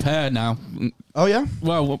want to unpair now. Oh, yeah?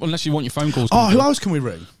 Well, unless you want your phone calls. Oh, who else can we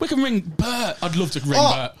ring? We can ring Bert. I'd love to ring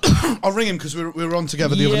Bert. I'll ring him because we were on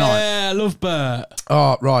together the other night. Yeah, I love Bert.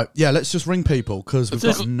 Oh, right. Yeah, let's just ring people because we've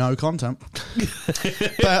got no content.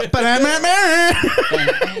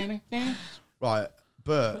 Right,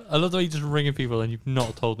 Bert. I love the way you're just ringing people and you've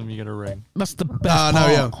not told them you're going to ring. That's the best No,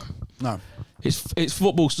 part. yeah. No. It's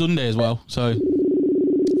football Sunday as well, so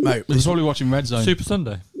Mate, we're probably watching Red Zone. Super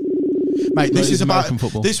Sunday. mate, this it's is about American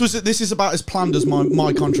football. this is about as planned as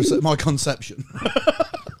my conception.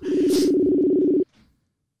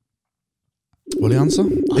 Will he answer?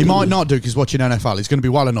 He might not do because he's watching NFL. He's going to be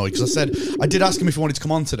well annoyed because I did ask him if he wanted to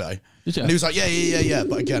come on today. Did you? And he was like, yeah.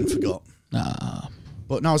 But again, forgot. Nah.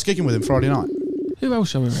 But no, I was gigging with him Friday night. Who else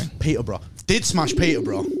shall we ring? Peterborough. Did smash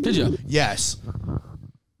Peterborough. Did you? Yes.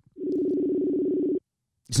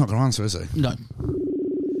 He's not going to answer, is he? No.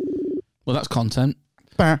 Well, that's content.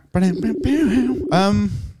 What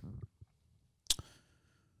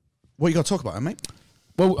you got to talk about, mate?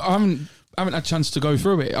 Well, I haven't had a chance to go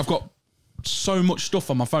through it. I've got so much stuff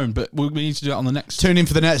on my phone, but we need to do it on the next. Tune in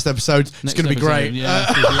for the next episode. It's going to be great.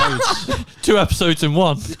 Yeah, there's loads. 2 episodes in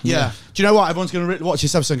one. Yeah. Do you know what? Everyone's going to watch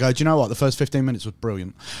this episode and go, do you know what? The first 15 minutes was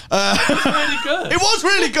brilliant. Really good. It was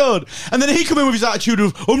really good. And then he come in with his attitude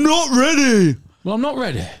of, I'm not ready. Well, I'm not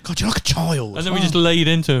ready. God, you're like a child. And then we just laid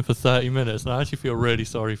into him for 30 minutes. And I actually feel really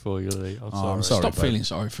sorry for you, Lee. I'm sorry. I'm sorry. Stop bro. feeling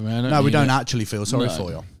sorry for me. No, we don't it. actually feel sorry No. for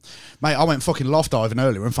you. Mate, I went fucking loft diving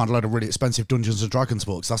earlier and found a load of really expensive Dungeons & Dragons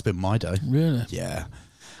books. That's been my day. Really? Yeah.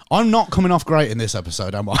 I'm not coming off great in this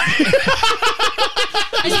episode, am I?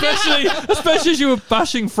 Especially as you were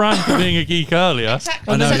bashing Fran for being a geek earlier.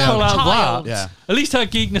 Exactly. And then I you know, pull yeah. out Child. that. Yeah. At least her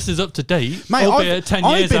geekness is up to date. Mate, albeit 10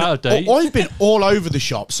 years been, out of date. I've been all over the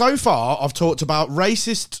shop. So far, I've talked about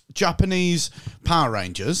racist Japanese Power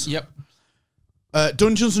Rangers, Yep.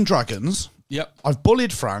 Dungeons & Dragons. Yep. I've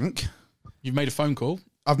bullied Frank. You've made a phone call.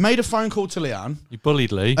 I've made a phone call to Leanne. You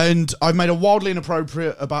bullied Lee. And I've made a wildly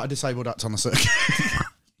inappropriate about a disabled act on the circuit.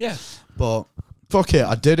 Yeah. But fuck it.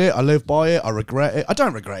 I did it. I live by it. I regret it. I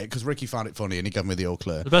don't regret it because Ricky found it funny and he gave me the all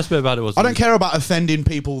clear. The best bit about it was I don't care about offending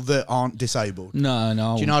people that aren't disabled. No.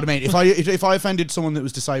 Do you know what I mean? If I offended someone that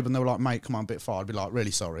was disabled and they were like, mate, come on, a bit far, I'd be like,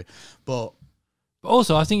 really sorry. But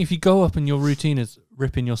also, I think if you go up and your routine is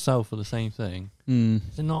ripping yourself for the same thing, is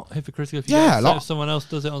it not hypocritical if you Yeah, get upset like- if someone else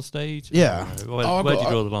does it on stage? Yeah. I don't know. Where do you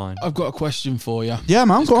draw the line? I've got a question for you. yeah,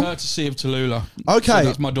 man, It's go on. courtey of Tallulah. Okay. So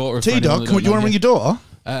that's my daughter. T-Dog, do you want to ring your daughter?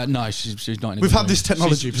 No, she's not. We've had this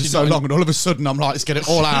technology for so long and all of a sudden I'm like, let's get it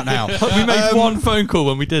all out now. We made one phone call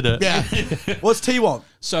when we did it. Yeah. What's T want?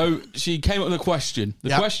 So she came up with a question. The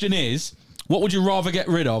Yeah. question is, what would you rather get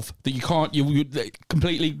rid of that you can't you that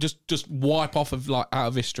completely just wipe off of like out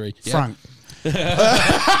of history? Yeah? Frank.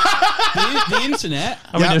 The internet.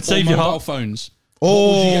 I mean, Yeah. it'd save or your mobile heart. phones. Oh.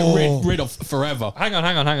 What would you get rid of forever? Hang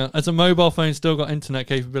on. Has a mobile phone still got internet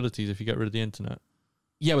capabilities if you get rid of the internet?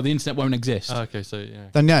 Yeah, well, the internet won't exist. Okay, so yeah.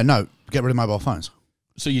 Then yeah, no, get rid of mobile phones.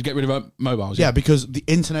 So you'd get rid of mobiles. Yeah, because the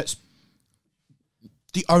internet's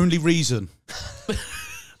the only reason.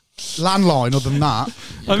 Landline, other than that.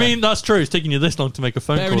 I mean, that's true. It's taking you this long to make a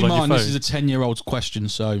phone Bearing call in on your mind, phone. this is a 10-year-old's question,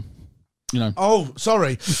 so you know. Oh,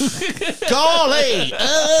 sorry. Golly.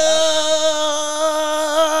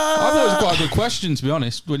 I thought it was quite a good question, to be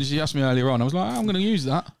honest. When she asked me earlier on, I was like, I'm going to use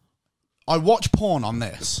that. I watch porn on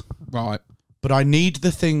this, Right. but I need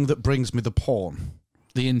the thing that brings me the porn.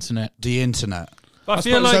 The internet. The internet. But I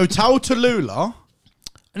feel So like tell Tallulah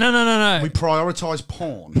no. we prioritise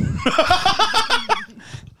porn.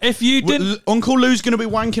 If you didn't, Uncle Lou's going to be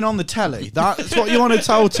wanking on the telly. That's what you want to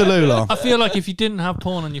tell Tallulah. I feel like if you didn't have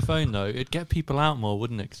porn on your phone though, it'd get people out more,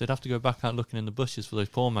 wouldn't it? Because they'd have to go back out looking in the bushes for those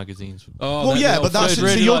porn magazines. Oh, Well, yeah, but that's I'd so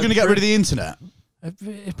really you're like going to get rid of the internet.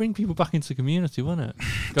 It'd bring people back into the community, wouldn't it?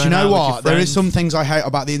 Do you know what? There is some things I hate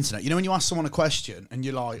about the internet. You know when you ask someone a question and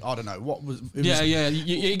you're like, I don't know, what was... It Yeah, was, yeah.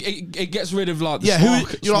 It gets rid of like the Yeah,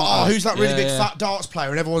 you're like, smart- who's that really Yeah, big yeah. fat darts player?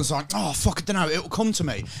 And everyone's like, oh, fuck, I don't know, it'll come to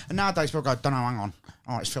me. And nowadays people go, don't know, hang on.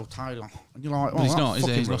 Oh, it's Phil Taylor. And you're like, oh, But he's that not, is he?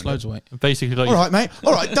 fucking He's lost ruined loads of weight. Basically, like it. All right, mate.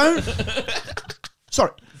 All right, don't...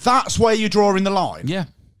 Sorry, that's where you're drawing the line? Yeah.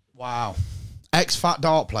 Wow. Ex-fat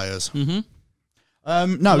dart players. Mm-hmm.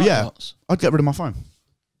 No, like yeah. darts. I'd get rid of my phone.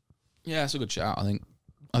 Yeah, it's a good shout, I think.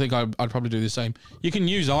 I'd probably do the same. You can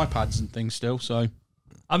use iPads and things still, so...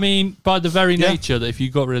 I mean, by the very Yeah. nature that if you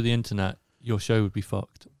got rid of the internet, your show would be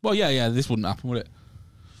fucked. Well, yeah, this wouldn't happen, would it?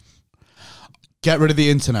 Get rid of the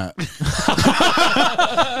internet.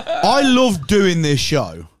 I love doing this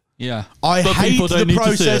show. Yeah. I But hate people the don't need to see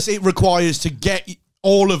process it requires to get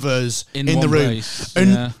all of us in the one room. place,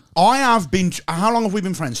 And yeah. I have been... How long have we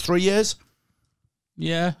been friends? 3 years?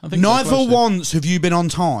 Yeah, I think Neither so, close to. once have you been on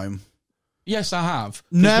time. Yes, I have.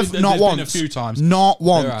 Never, not there's once. Been a few times. Not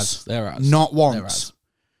once. There has. Not once.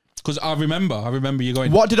 Because I remember you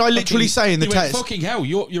going. What did I literally say in the you went, text? fucking hell,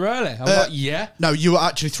 you're early. I was like, yeah. No, you were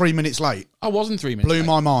actually 3 minutes late. I wasn't 3 minutes. Blew late.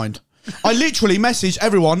 my mind. I literally messaged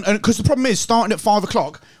everyone, and because the problem is, starting at 5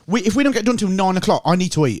 o'clock, if we don't get done till 9 o'clock, I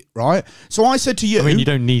need to eat, right? So I said to you, I mean, you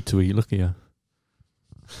don't need to eat. Look at you.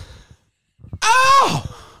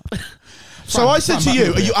 oh! So I said to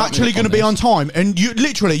you, are you actually going to be on time? And you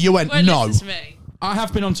went, no. Listen to me. I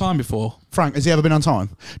have been on time before. Frank, has he ever been on time?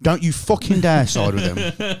 Don't you fucking dare side with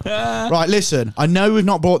him. Right, listen, I know we've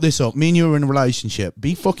not brought this up. Me and you are in a relationship.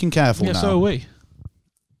 Be fucking careful now. Yeah, so are we.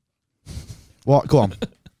 What? Go on.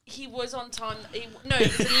 He was on time. No,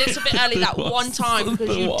 it was a little bit early that one time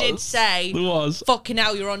because you did say, There was. fucking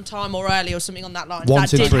hell, you're on time or early or something on that line.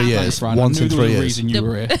 Once that in did 3 happen. years. Fran, Once I in knew 3 there was a years. reason you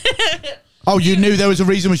were here. Oh, you knew there was a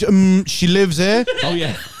reason she lives here? Oh,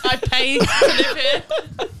 yeah. I paid to live here.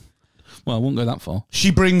 Well, I won't go that far. She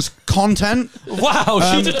brings content. Wow,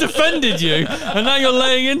 she just defended you, and now you're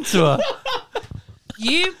laying into her.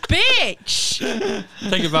 You bitch.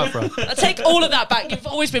 Take it back, bro. I take all of that back. You've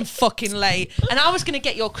always been fucking late. And I was going to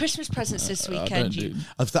get your Christmas presents this weekend. don't You. do-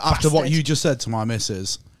 After what Bastard. you just said to my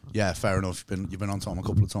missus, yeah, fair enough. You've been on time a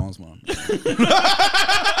couple of times, man.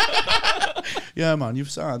 Yeah, man, you've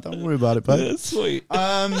signed. Don't worry about it, babe. Sweet.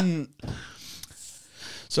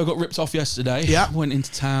 So I got ripped off yesterday. Yeah. Went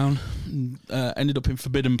into town. Ended up in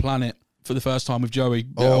Forbidden Planet for the first time with Joey.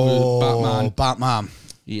 Oh, Batman. Batman.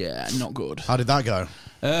 Yeah, not good. How did that go?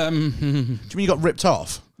 Do you mean you got ripped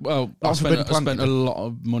off? Well, I Forbidden spent Planet. a lot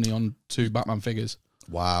of money on 2 Batman figures.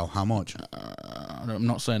 Wow, how much? I'm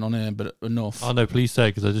not saying on here, but enough. Oh no, please say,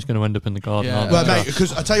 because they're just going to end up in the garden. Yeah. aren't Well, they? mate,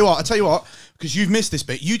 because I tell you what, because you've missed this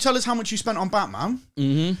bit. You tell us how much you spent on Batman,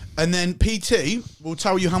 and then PT will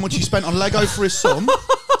tell you how much he spent on Lego for his son,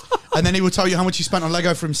 and then he will tell you how much he spent on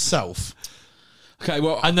Lego for himself. Okay,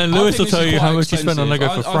 well, And then I Lewis think will this tell is you quite how much he spent on expensive.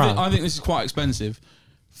 Lego for I Fran. think this is quite expensive.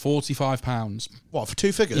 £45. What, for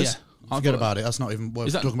 2 figures? Yeah. Forget about it. That's not even worth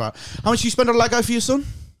Is that- talking about. How much you spend on Lego for your son?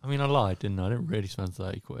 I mean, I lied, didn't I? I didn't really spend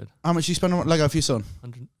 30 quid. How much you spend on Lego for your son?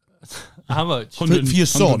 100. How much? For your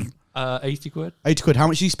son? 80 quid. 80 quid. How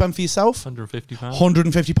much you spend for yourself? £150.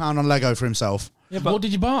 £150 on Lego for himself. Yeah, but What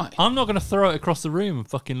did you buy? I'm not going to throw it across the room and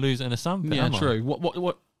fucking lose it in a sandpit. Yeah, am I? true.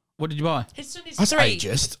 What did you buy? His son is That's 3.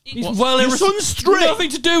 ageist. He's well Your son's 3. Nothing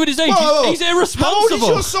to do with his age. Whoa, whoa, whoa. He's irresponsible. How old is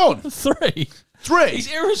your son? 3. 3.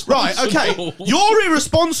 He's irresponsible. Right, okay. You're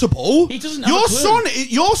irresponsible. He doesn't have your a clue.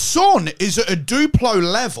 Your son is at a Duplo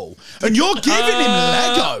level, and you're giving him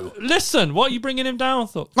Lego. Listen, what are you bringing him down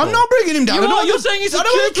for? I'm not bringing him down. You I don't are. want You're to- saying he's I a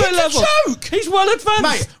don't want the Duplo kid to level. choke. He's well advanced.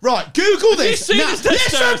 Mate, right, Google this. seen Now, his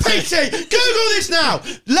listen, dexterity? PT, Google this now.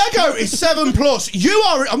 Lego is 7+. You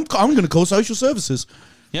are. I'm going to call social services.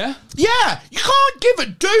 Yeah? Yeah, you can't give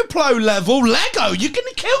a Duplo level Lego. You're going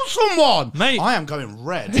to kill someone. Mate. I am going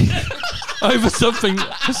red. Over something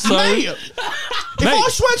so... Mate, if I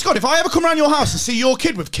swear to God, if I ever come around your house and see your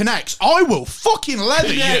kid with Kinects, I will fucking leather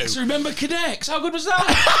Cadex, you. remember Cadex? How good was that?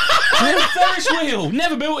 I had a Ferris wheel.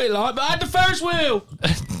 Never built it like, but I had the Ferris wheel.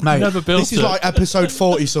 Mate, Never built this is it. like episode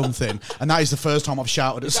 40 something, and that is the first time I've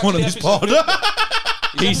shouted at someone on this pod.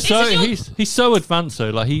 He's so advanced though.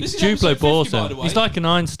 Like This is Duplo episode 50, bought by him. the way. He's like an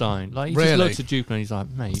Einstein. Like he Really? just looks at Duplo and he's like,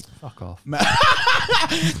 mate, fuck off.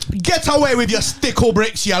 Get away with your stickle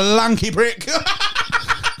bricks, you lanky brick.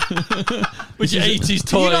 With your 80s You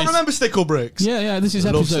toys. don't remember stickle bricks? Yeah, this is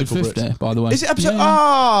I love episode Stickle 50, Bricks. by the way. Is it episode? Yeah.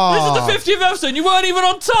 Oh. This is the 50th episode and you weren't even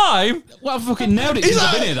on time. Well, I fucking nailed it Is since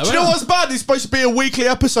I've that- been here, though. do you know haven't what's bad? It's supposed to be a weekly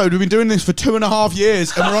episode. We've been doing this for 2.5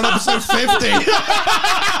 years, and we're on episode 50.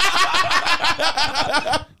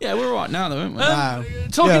 I? Yeah, we're all right now, though, aren't we? Wow.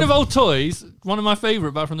 Talking Yeah. of old toys, one of my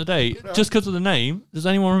favourite back from the day, just because of the name, does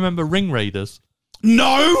anyone remember Ring Raiders?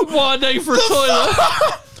 No. What a name for a toilet.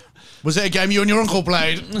 Was it a game you and your uncle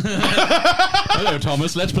played? Hello,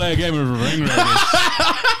 Thomas. Let's play a game of Ring Raiders.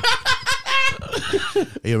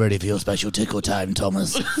 Are you ready for your special tickle time,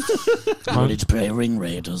 Thomas? Ready to play Ring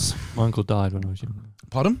Raiders. My uncle died when I was younger.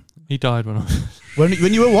 Pardon? He died when I When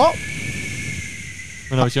you were what?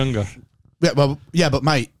 was younger. Yeah, well, yeah, but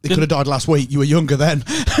mate, he could have died last week. You were younger then.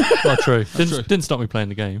 Well, true. Didn't stop me playing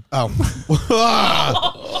the game. Oh.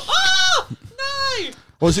 No!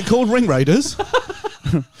 What was it called? Ring Raiders? Do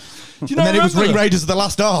you And not then it was remember Ring them? Raiders of the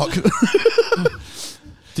Last Ark.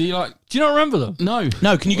 Do you like... Do you not remember them? No.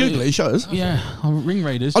 No, can you Google it? Show us. Yeah, Ring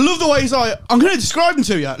Raiders. I love the way he's like, I'm going to describe them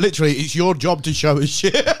to you. Literally, it's your job to show us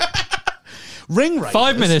shit. Ring Raiders.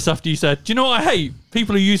 5 minutes after you said, do you know what I hate?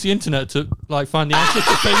 People who use the internet to like find the answers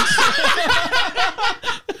to things.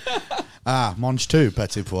 Ah, Monch 2,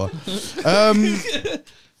 petit pois.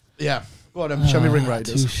 Yeah. Go on, then, show me Ring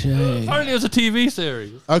Raiders. Apparently, it was a TV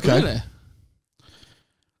series. Okay. Really?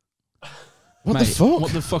 What Mate, the fuck?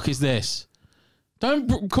 What the fuck is this?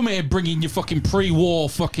 Don't come here bringing your fucking pre-war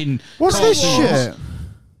fucking. What's this cartoons. shit?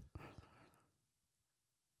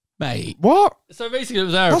 Mate? What? So basically, it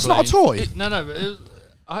was Aeroplane. That's not a toy. No, but it was,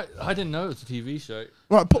 I didn't know it was a TV show.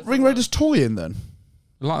 Right, put Ring Raiders toy in then.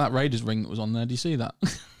 Like that Raiders ring that was on there. Do you see that?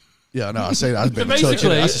 Yeah, no, I see that. So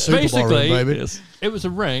basically, That's a Super Bowl ring, baby. it was a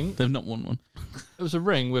ring. They've not won one. It was a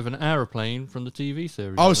ring with an aeroplane from the TV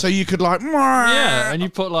series. Oh, on so it. you could like... Yeah, and you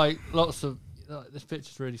put like lots of... this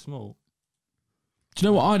picture's really small. Do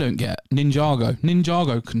you know what I don't get? Ninjago.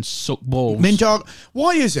 Ninjago can suck balls. Ninjago.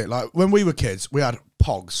 Why is it like when we were kids, we had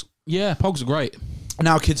Pogs. Yeah, Pogs are great.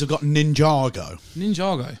 Now kids have got Ninjago.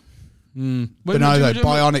 Ninjago. But no,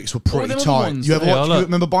 Bionics were pretty the other tight. ones? You ever Yeah, watch, look. you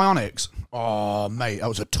remember Bionics? Oh, mate, that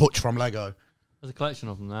was a touch from Lego. There's a collection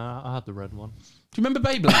of them now. I had the red one. Do you remember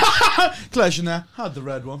Beyblades? Collection there. Had the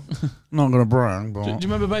red one. Not going to brag, but... Do you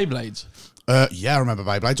remember Beyblades? Yeah, I remember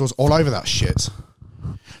Beyblades. I was all over that shit.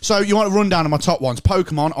 So you want to run down to my top ones?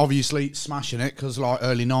 Pokemon, obviously smashing it because like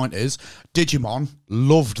early 90s. Digimon,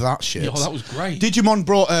 loved that shit. Oh, that was great. Digimon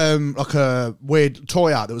brought like a weird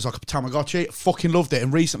toy out that was like a Tamagotchi. Fucking loved it.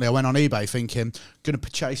 And recently I went on eBay thinking, gonna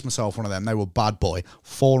chase myself one of them. They were bad boy.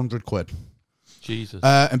 400 quid. Jesus.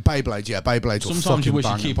 And Beyblades, yeah, Beyblades were Sometimes fucking you wish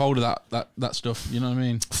banging. you keep hold of that stuff. You know what I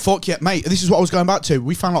mean? Fuck yeah, mate. This is what I was going back to.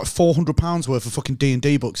 We found like £400 worth of fucking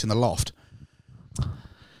D&D books in the loft.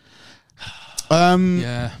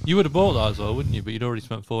 Yeah. You would have bought that as well, wouldn't you? But you'd already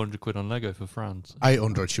spent 400 quid on Lego for France.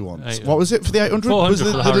 800 she wants. 800. What was it for the 800? 400 Was for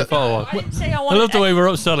the Harry Potter one. I didn't say I I wanted love the way we're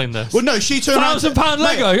upselling this. Well, no, she turned around. £1,000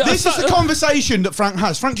 Mate, Lego. This is the conversation that Frank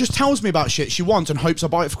has. Frank just tells me about shit she wants and hopes I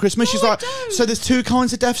buy it for Christmas. She's like, so there's two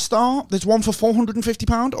kinds of Death Star. There's one for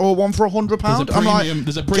 £450 or one for £100. I'm like,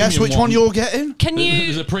 there's a guess premium which one you're getting? Can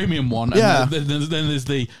There's you? a premium one. Yeah. And then there's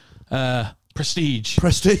the Prestige.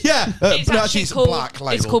 Prestige. Yeah. It's but actually it's called Black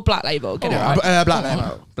Label. It's called Black Label. Get it right. Black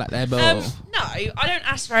Label. Black Label. No, I don't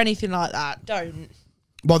ask for anything like that. Don't.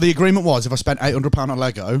 Well, the agreement was if I spent £800 on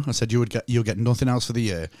Lego, I said you'll get nothing else for the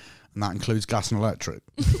year, and that includes gas and electric.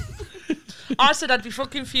 I said I'd be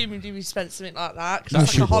fucking fuming if we spent something like that because No,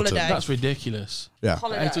 it's she like a wouldn't. holiday. That's ridiculous. Yeah.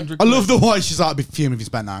 Holiday. 800 I love the way she's like, I'd be fuming if you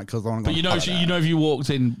spent that because But you know, if you walked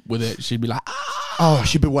in with it, she'd be like, oh,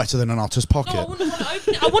 she'd be wetter than an otter's pocket. No, I wouldn't want to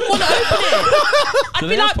open it. I wouldn't want to open it. I'd Do be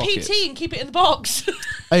they like have pockets? PT and keep it in the box.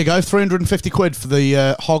 There you go, 350 quid for the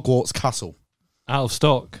Hogwarts castle. Out of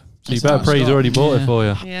stock. So you It's better out of pray he's stock, already bought yeah. it for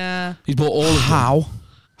you. Yeah, he's bought all of them. How?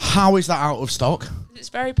 How is that out of stock? it's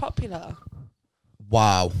very popular.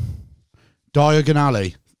 Wow. Diagon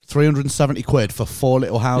Alley, 370 quid for 4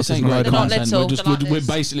 little This houses ain't and a great load of They're not content. little. We're this.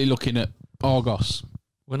 basically looking at Argos.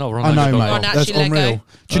 We're not wrong. I know, Lego. mate. on That's actually unreal. Lego.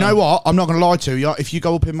 Do you know what? I'm not going to lie to you. If you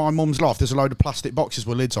go up in my mum's loft, there's a load of plastic boxes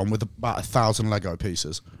with lids on with about 1,000 Lego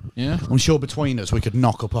pieces. Yeah. I'm sure between us we could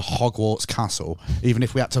knock up a Hogwarts castle, even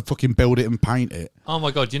if we had to fucking build it and paint it. Oh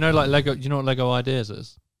my god! Do you know like Lego? Do you know what Lego Ideas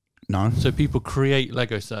is? No. So people create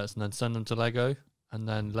Lego sets and then send them to Lego, and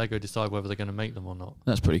then Lego decide whether they're going to make them or not.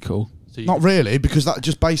 That's pretty cool. So, Not really, because that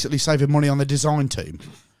just basically saving money on the design team.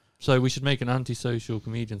 so we should make an antisocial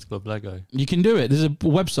comedians club Lego. You can do it. There's a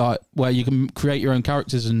website where you can create your own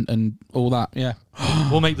characters and all that. Yeah.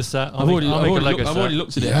 We'll make the set. I'll I've make a Lego I've set. already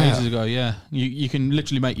looked at it Yeah. ages ago. Yeah. You can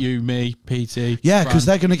literally make you, me, PT. Yeah, because Fran.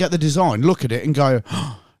 they're going to get the design, look at it and go,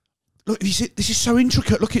 look, this is so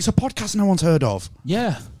intricate. Look, it's a podcast no one's heard of.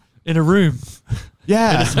 Yeah. in a room in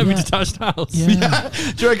Yeah. a semi-detached house. Yeah. Do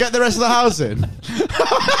you want to get the rest of the house in?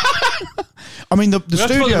 I mean, the We have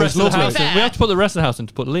to put the studio rest is of the lovely. house in. We have to put the rest of the house in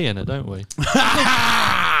to put Lee in it, don't we?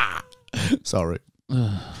 Sorry.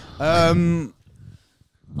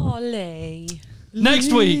 Ollie.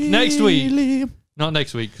 Next week. Not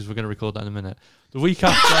next week because we're going to record that in a minute. The week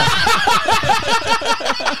after.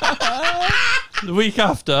 The week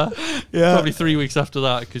after. Yeah. Probably 3 weeks after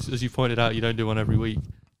that because, as you pointed out, you don't do one every week.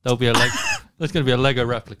 There'll be there's going to be a Lego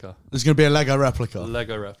replica. There's going to be a Lego replica.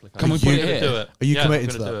 Lego replica. Can we put I'm it gonna here? do it. Are you Yeah, committed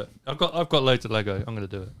I'm to gonna that? do it. I've got loads of Lego. I'm going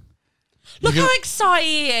to do it. Look how excited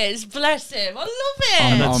he is. Bless him. I love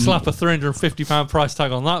And it. then slap a £350 price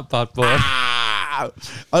tag on that bad boy.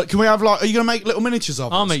 Can we have are you going to make little miniatures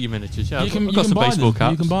of I'll us? make you miniatures. Yeah, You can I've got some buy baseball them.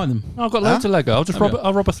 caps. You can buy them. I've got loads of Lego. I'll just Have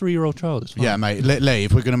I'll rob a 3-year-old child. It's fine. Yeah, mate. Lee,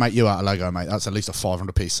 if we're going to make you out of Lego, mate, that's at least a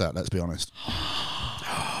 500-piece set, let's be honest.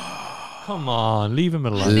 Come on, leave him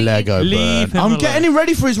alone. Lego Leave burn. him I'm alone. getting him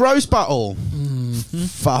ready for his roast battle.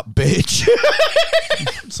 Fat bitch.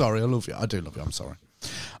 Sorry, I love you. I do love you. I'm sorry.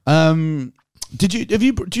 Did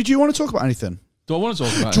you want to talk about anything? Do I want to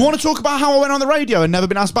talk about Do you it? want to talk about how I went on the radio and never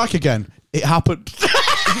been asked back again? It happened.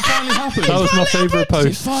 It finally happened. That was my favourite It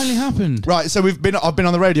post. finally happened. Right, so I've been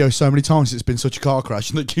on the radio so many times. It's been such a car crash,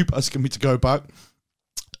 and they keep asking me to go back.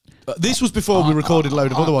 This was before we recorded a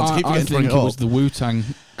load of other ones. I keep forgetting to bring it it up. was the Wu-Tang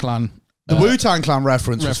Clan. The Wu-Tang Clan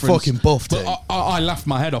reference was fucking buffed. But I laughed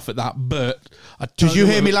my head off at that. But Did you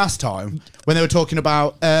hear me last time when they were talking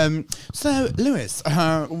about? So Lewis,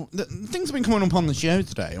 things have been coming up on the show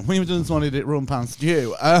today, and we just wanted it run past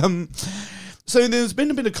you. So there's been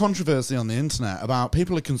a bit of controversy on the internet about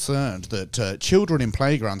people are concerned that children in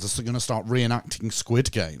playgrounds are going to start reenacting Squid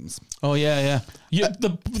Games. Oh yeah.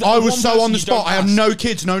 I was so on the spot. I have no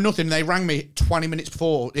kids, no nothing. They rang me 20 minutes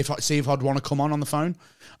before if I'd want to come on the phone,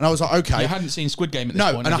 and I was like, okay. You hadn't seen Squid Game at this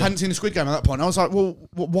No, point. and I hadn't seen the Squid Game at that point. I was like, well,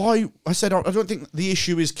 why? I said, I don't think the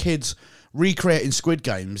issue is kids recreating Squid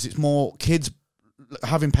Games. It's more kids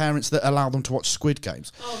having parents that allow them to watch Squid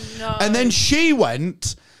Games. Oh no! And then she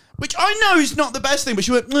went, which I know is not the best thing, but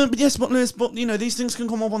she went, no, but yes, but Lewis, but you know, these things can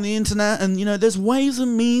come up on the internet, and you know, there's ways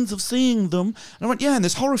and means of seeing them. And I went, yeah, and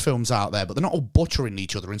there's horror films out there, but they're not all butchering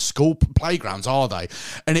each other in school playgrounds, are they?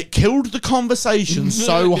 And it killed the conversation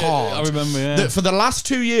so hard. I remember, yeah. That for the last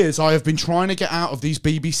 2 years, I have been trying to get out of these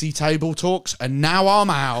BBC table talks, and now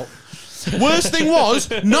I'm out. Worst thing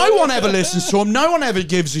was, no one ever listens to them. No one ever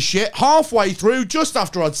gives a shit. Halfway through, just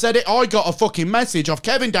after I'd said it, I got a fucking message off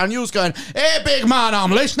Kevin Daniels going, hey, big man,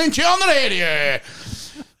 I'm listening to you on the radio.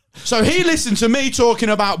 So he listened to me talking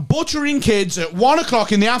about butchering kids at 1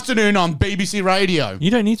 o'clock in the afternoon on BBC Radio.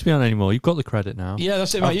 You don't need to be on anymore. You've got the credit now. Yeah,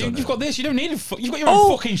 that's it, mate. You've got this. You don't need you've got your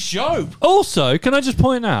own fucking show. Also, can I just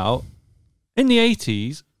point out, in the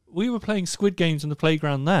 80s, we were playing Squid Games in the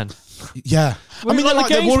playground then. Yeah. I mean, like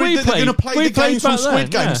they're worried that they're going to play the games from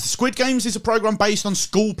Squid Games. Yeah. Squid Games is a programme based on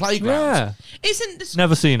school playgrounds. Yeah. Isn't this?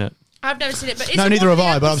 Never seen it. I've never seen it, but No, neither have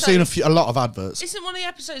I, but I've seen a lot of adverts. Isn't one of the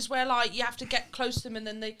episodes where like you have to get close to them and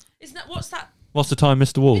then they? Isn't that what's that? What's the time,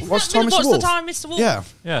 Mr. Wolf? What's the time, Mr. Wolf? What's the time, Mr. Wolf? Yeah.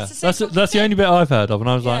 Yeah, It's the same that's the only bit I've heard of, and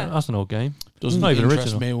I was like, Yeah. that's an old game. Doesn't not even interest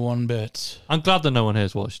original. me one bit. I'm glad that no one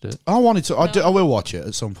here's watched it. I wanted to. I will watch it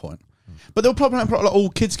at some point. But they'll probably have like all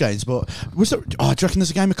kids games. But was there? Oh, do you reckon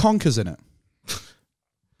there's a game of Conkers in it?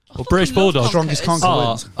 Or British Bulldogs. Strongest Conker Oh,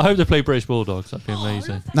 wins. I hope they play British Bulldogs. That'd be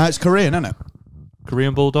amazing. No, it's Korean, isn't it?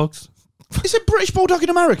 Korean Bulldogs. Is it British Bulldog in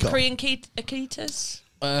America? Korean Akitas.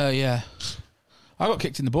 Yeah. I got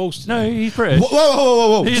kicked in the balls today. No, he's British.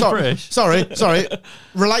 Whoa. He's sorry. British. Sorry.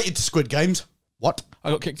 Related to Squid Games. What?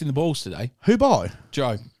 I got kicked in the balls today. Who by?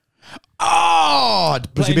 Joe. Oh!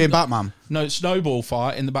 Was he Playing- being Batman? No, snowball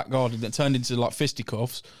fight in the back garden that turned into like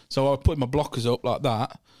fisticuffs. So I put my blockers up like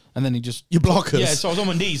that, and then he just Your blockers? Yeah, so I was on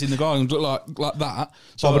my knees in the garden like that.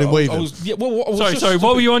 So Bobbing and weaving. I was, yeah, well, I was Sorry,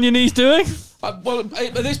 what were you on your knees doing? Well,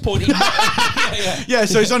 at this point, he, yeah. Yeah,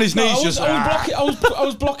 so he's on his knees just... I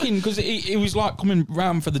was blocking because he was like coming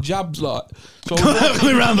round for the jabs, like. So I was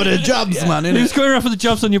Coming round for the jobs, man, He was innit? going around for the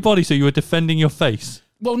jabs on your body, so you were defending your face.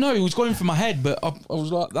 well, no, he was going for my head, but I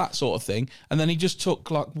was like that sort of thing, and then he just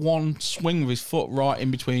took like one swing of his foot right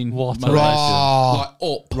in between What my a legs, legend.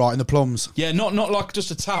 like up. Right in the plums. Yeah, not like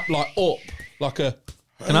just a tap, like up, like a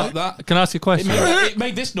like that. Can I ask you a question? It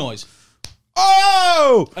made this noise,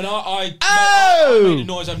 Oh! and I Oh! made a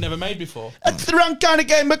noise I've never made before. That's the wrong kind of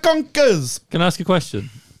game of Conkers. Can I ask you a question?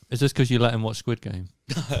 Is this because you let him watch Squid Game?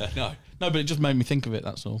 No, but it just made me think of it.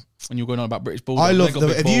 That's all. When you were going on about British Bulldogs, I they love got the...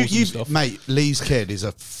 big If balls you and stuff. mate, Lee's kid is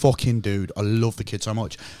a fucking dude. I love the kid so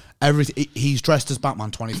much. Everything. He's dressed as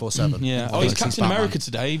Batman 24/7. Yeah. Oh, he's Captain America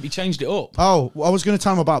today. He changed it up. Oh, I was going to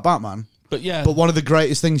tell him about Batman. But yeah. But one of the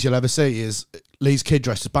greatest things you'll ever see is Lee's kid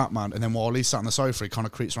dressed as Batman, and then while he's sat on the sofa, he kind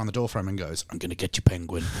of creeps around the door frame and goes, "I'm going to get you,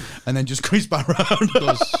 Penguin," and then just creeps back around. He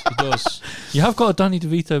does. You have got a Danny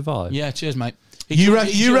DeVito vibe. Yeah, cheers, mate.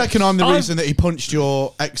 You reckon I'm the reason that he punched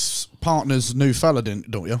your ex-partner's new fella, don't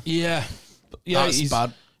you? Yeah. Yeah, That's he's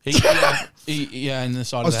bad. Yeah, in the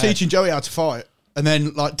side I of was the head. teaching Joey how to fight, and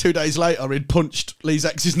then like 2 days later, he'd punched Lee's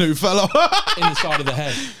ex's new fella. In the side of the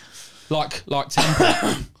head. Like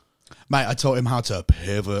temper. Mate, I taught him how to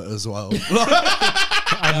pivot as well.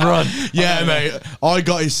 And run. Yeah, mate. I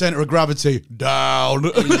got his centre of gravity down.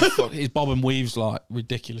 His bob and weave's like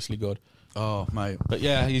ridiculously good. Oh, mate. But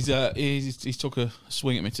yeah, he's took a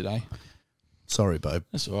swing at me today. Sorry, babe.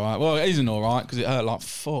 That's all right. Well, it isn't all right because it hurt like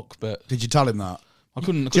fuck. But Did you tell him that? I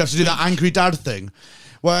couldn't. Do you have to do that angry dad thing?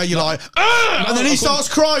 Where you're like, "Ugh!" and then he starts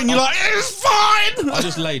crying, you're like, it's fine! I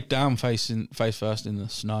just laid down face first in the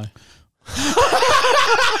snow.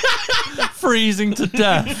 Freezing to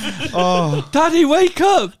death. Oh, Daddy, wake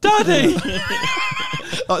up! Daddy!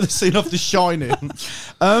 Like the scene of The Shining.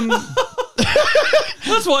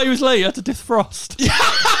 That's why he was late. He had to defrost.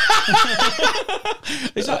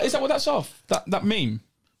 Is that what that's off? That meme?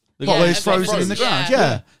 What, where he's frozen in the ground?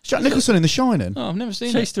 Yeah. Jack Nicholson in The Shining. Oh, I've never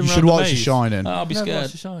seen Chased it. him You round should the watch The maze. Shining. Oh, I'll be Never scared.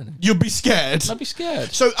 watched The Shining. You'd be scared. I'd be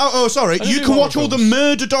scared. So, sorry, don't you do can horror watch all the films.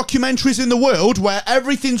 murder documentaries in the world where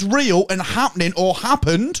everything's real and happening or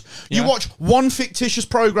happened. You Yeah. watch one fictitious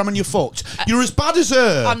program and you're fucked. You're as bad as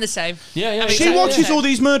her. I'm the same. Yeah. She exactly. watches all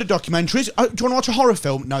these murder documentaries. Do you want to watch a horror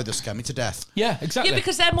film? No, they scare me to death. Yeah, exactly. Yeah,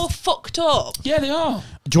 because they're more fucked up. Yeah, they are.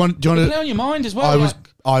 Do you want Play to? on your mind as well.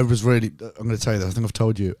 I was really. I'm going to tell you that. I think I've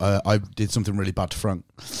told you. I did something really bad to Frank.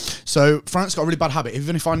 So Frank's got a really bad habit.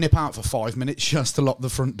 Even if I nip out for 5 minutes, she has to lock the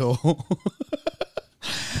front door. You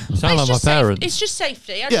sound like my parents. It's just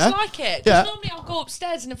safety. I Yeah. just like it. 'Cause Yeah. normally I'll go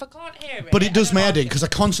upstairs and if I can't hear it. But it does I my don't head in like because I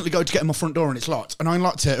constantly go to get in my front door and it's locked. And I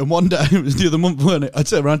unlocked it. And one day, it was the other month, wasn't it? I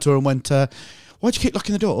turned around to her and went, why'd you keep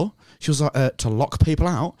locking the door? She was like, to lock people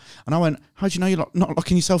out. And I went, how do you know you're not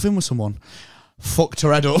locking yourself in with someone? Fucked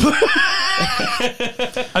her head up.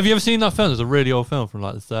 Have you ever seen that film? There's a really old film from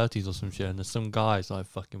like the 30s or some shit, and there's some guys like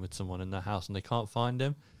fucking with someone in their house and they can't find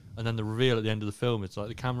him. And then the reveal at the end of the film, it's like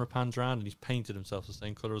the camera pans around and he's painted himself the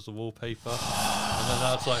same colour as the wallpaper. And then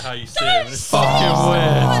that's like how you see him. And it's fucking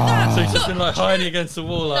weird. So he's just been like hiding against the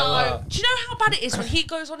wall like No, that. do you know how bad it is when he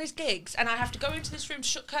goes on his gigs and I have to go into this room to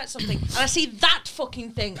shut curtain something and I see that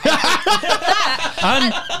fucking thing.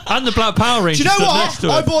 And the Black Power Ranger Do you know stood next what?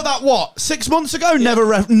 to I him. bought that 6 months ago.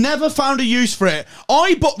 Never found a use for it.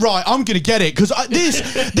 Right, I'm gonna get it because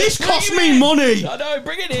this cost me money. I know,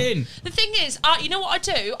 bring it in. The thing is, you know what I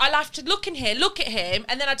do? I'll have to look in here, look at him,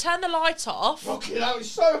 and then I turn the light off. Fucking hell, it's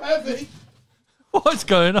so heavy. What's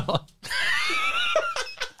going on?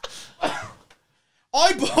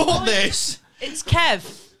 I bought this. It's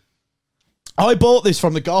Kev. I bought this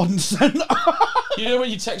from the garden centre. You know when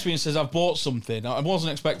you text me and says I've bought something, I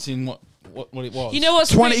wasn't expecting what it was. You know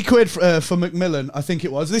what's 20 quid for Macmillan, I think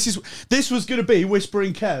it was. This was going to be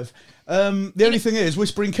Whispering Kev. The only thing is,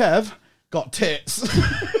 Whispering Kev got tits.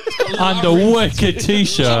 And a wicked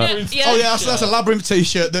t-shirt. Yeah. Oh yeah, that's a Labyrinth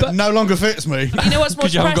t-shirt that no longer fits me. You know what's more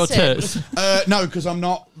Because you haven't got depressing? tits. No, because I'm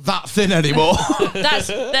not that thin anymore.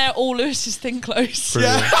 They're all Lewis's thin clothes.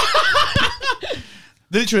 Yeah.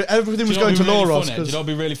 Literally, everything was going to Law Ross. Do you know it'd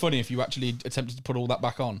be really funny if you actually attempted to put all that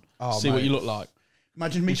back on? Oh, see what mate. you look like.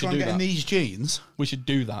 Imagine me We should trying to do get in that. these jeans. We should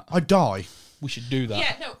do that. I'd die. We should do that.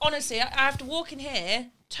 Yeah, no, honestly, I have to walk in here,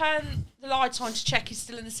 turn the light on to check he's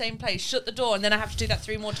still in the same place, shut the door, and then I have to do that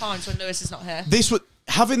 3 more times when Lewis is not here.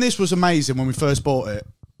 Having this was amazing when we first bought it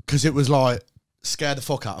because it was like scared the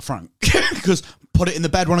fuck out of Frank because put it in the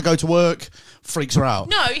bed when I go to work, freaks her out.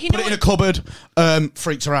 No, you put know it in a what- cupboard,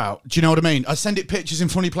 freaks her out. Do you know what I mean? I send it pictures in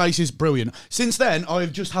funny places, brilliant. Since then, I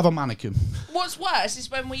just have a mannequin. What's worse is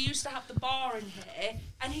when we used to have the bar in here,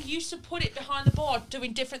 and he used to put it behind the bar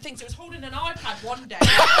doing different things. It was holding an iPad one day,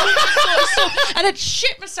 and I'd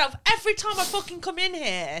shit myself every time I fucking come in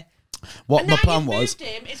here. What And my now plan you've was,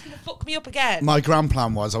 moved him, it's going to fuck me up again. my grand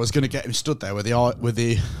plan was I was going to get him stood there with the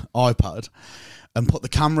iPad and put the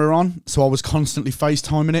camera on, so I was constantly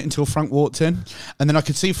FaceTiming it until Frank walked in, and then I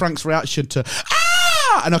could see Frank's reaction to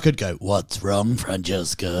ah, and I could go, "What's wrong,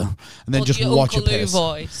 Francesca?" And then Or just your watch Uncle a Lou piss.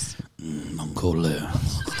 voice. Uncle Lou.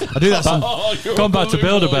 I do that. Gone back to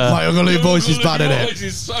Build-A-Bear. My Uncle Lou voice is bad, isn't it? Voice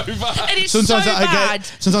is so bad. And it's Sometimes so bad.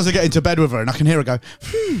 sometimes I get into bed with her and I can hear her go,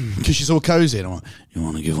 because she's all cozy, and I'm like, "You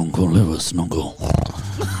want to give Uncle Lou a snuggle? But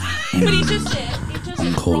he does it. He does it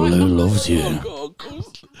Uncle right Lou on the loves floor. you."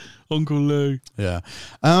 Uncle Lou. Yeah.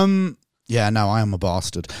 Yeah, no, I am a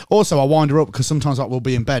bastard. Also, I wind her up because sometimes we'll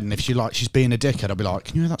be in bed, and if she's being a dickhead, I'll be like,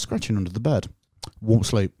 "Can you hear that scratching under the bed?" Won't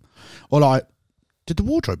sleep. Or like, "Did the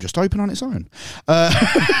wardrobe just open on its own?"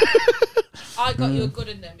 I got you a good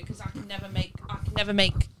in them because I can never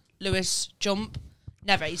make Lewis jump.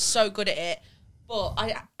 Never. He's so good at it. But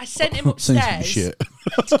I sent him Seems to be upstairs shit.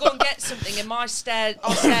 to go and get something, and our stairs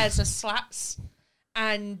are slats,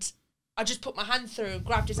 and I just put my hand through and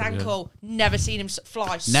grabbed his ankle. Never seen him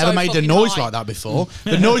fly. Never so made a fucking noise high. like that before.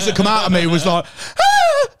 The noise that come out of me was like,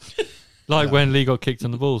 "Ah!" Like when Lee got kicked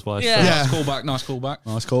in the balls by a Yeah. Yeah. Nice callback.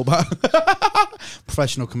 Nice callback.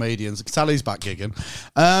 Professional comedians. Sally's back gigging.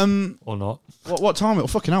 Or not. What time?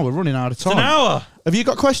 Fucking hell, we're running out of time. It's an hour. Have you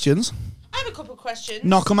got questions? I have a couple of questions.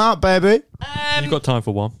 Knock them out, baby. You've got time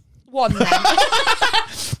for one. One then.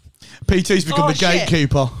 PT's become Oh, the shit.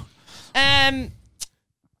 gatekeeper. I'm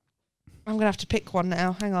gonna have to pick one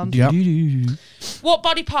now. Hang on. Yep. What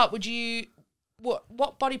body part would you?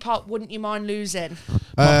 What body part wouldn't you mind losing?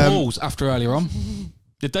 My balls after earlier on.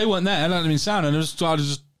 If they weren't there, that would have been sound, and I was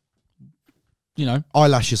just,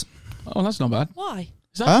 Eyelashes. oh, that's not bad. Why?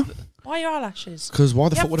 Is that? Huh? Why your eyelashes? Because why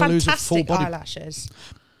the You fuck have would I lose a full fantastic body? eyelashes.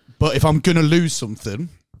 But if I'm going to lose something,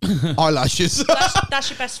 eyelashes. That's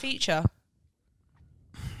your best feature.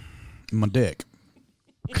 My dick.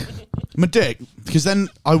 My dick, because then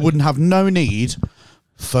I wouldn't have no need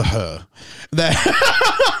for her. There,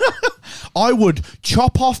 I would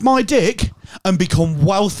chop off my dick and become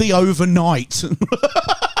wealthy overnight.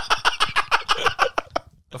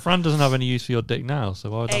 But Fran doesn't have any use for your dick now, so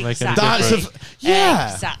why would that make any Exactly. difference?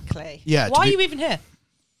 Yeah. Exactly. Yeah, to Why are be- you even here?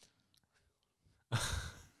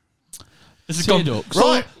 This is Tear gone. ducts.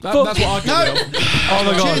 Right. That's what I No. get rid of. Oh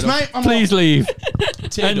my god! Cheers, mate. I'm Please leave.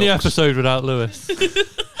 Tear End the ducts. episode without Lewis.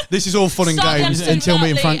 This is all fun and Start the games episode until me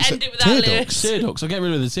and without Frank Lee, say end it without tear Lewis. ducts. Tear ducts. I'll get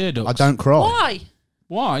rid of the tear ducts. I don't cry. Why?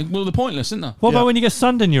 Why? Well, they're pointless, isn't they? What Yeah. about when you get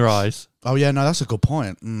sand in your eyes? Oh yeah, no, that's a good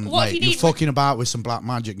point. What if Mate, you you're need- fucking about with some black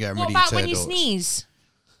magic getting What rid about of your when tear you ducts. sneeze?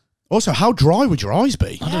 Also, how dry would your eyes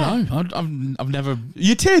be? I don't know. I've never.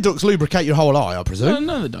 Your tear ducts lubricate your whole eye, I No, presume.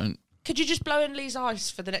 no, they don't. Could you just blow in Lee's eyes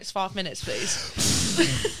for the next 5 minutes, please?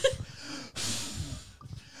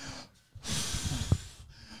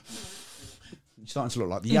 You're starting to look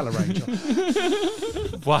like the Yellow Ranger.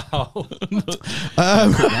 Wow. What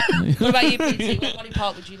about you, PT? What body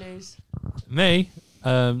part would you lose? Me?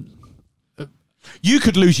 You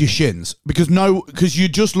could lose your shins because you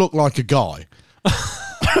just look like a guy.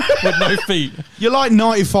 With no feet. You're like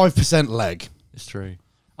 95% leg. It's true.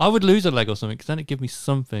 I would lose a leg or something because then it'd give me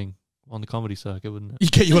something on the comedy circuit, wouldn't it? You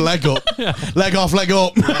get you a leg up, leg off, leg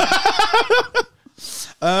up.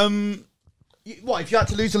 What if you had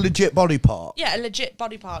to lose a legit body part? Yeah, a legit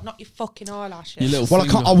body part, not your fucking eyelashes. Your little Well,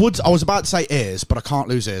 I can't. finger. I was about to say ears, but I can't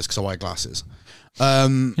lose ears because I wear glasses.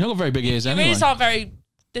 You've not got very big ears Your anyway. ears aren't very...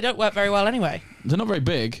 They don't work very well anyway. They're not very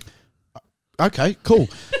big. Okay, cool.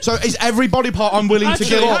 So is every body part I'm willing to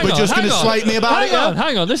give up, hang but on, just going to hang on. slate me about it?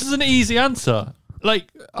 Hang on. This is an easy answer.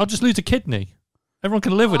 Like, I'll just lose a kidney. Everyone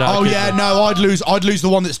can live without. Oh a kidney. yeah, no, I'd lose the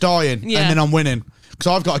one that's dying, Yeah. and then I'm winning because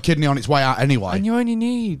I've got a kidney on its way out anyway. And you only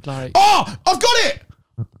need like. Oh, I've got it.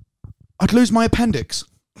 I'd lose my appendix,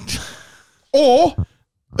 or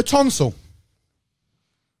a tonsil.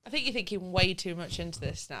 I think you're thinking way too much into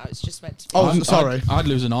this now. It's just meant to be. Oh, sorry. I'd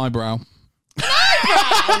lose an eyebrow.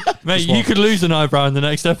 Mate, you could lose an eyebrow in the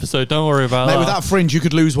next episode. Don't worry about Mate, that. with that fringe, you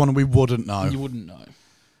could lose one and we wouldn't know. You wouldn't know.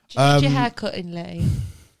 Do you need your hair cut in, Lee?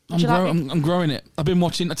 you like me- I'm growing it. I've been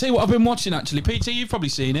watching. I tell you what, I've been watching actually. PT, you've probably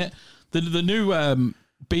seen it. The new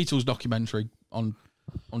Beatles documentary on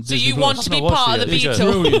So Disney you Plus. want to be I've not part watched of the it. It's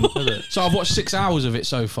Beatles? brilliant. Is it? So I've watched 6 hours of it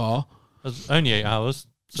so far. That's only 8 hours.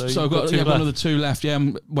 So, So I've you've got, two I've got left. another 2 left. Yeah,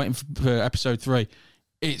 I'm waiting for episode 3.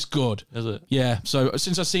 It's good. Is it? Yeah. So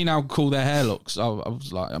since I've seen how cool their hair looks, I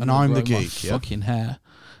was like, And gonna I'm the grow my geek, yeah? fucking hair.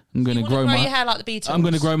 I'm going You to want to grow grow my. your hair like the Beatles? I'm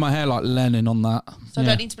going to grow my hair like Lennon on that. So I yeah.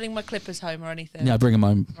 don't need to bring my clippers home or anything? Yeah, bring them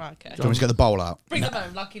home. Right, okay. Do you want me to get the bowl out? Bring them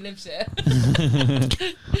home like he lives here.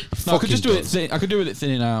 No, I could just do it. does. I could do with it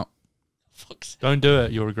thinning out. Fuck's sake. Don't do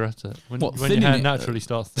it. You'll regret it. When What, your thinning hair it? naturally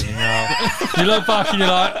starts thinning out, you look back and you're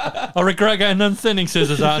like, I regret getting them thinning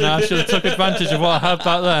scissors out now. I should have took advantage of what I had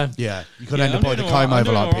back then. Yeah, you could Yeah, end up I'm with a doing all comb right.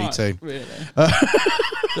 over I'm like doing all PT. right, really. And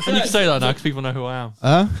you can say that now because people know who I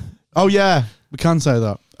am. Oh yeah, we can say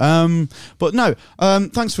that. But no,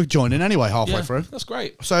 thanks for joining anyway, halfway Yeah, through. that's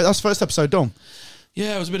great. So that's first episode done.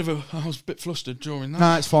 Yeah, I was a bit flustered during that.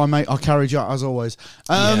 No, it's fine, mate. I carried you out as always.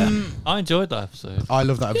 I enjoyed that episode. I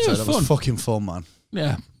love that it episode. was That was fun. fucking fun, man.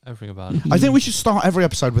 Yeah. Everything about it. I think we should start every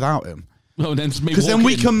episode without him Well, then it's me because then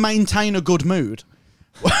we walking. can maintain a good mood.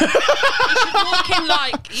 You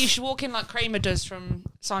should walk in like Kramer does from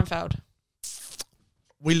Seinfeld.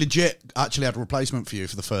 We legit actually had a replacement for you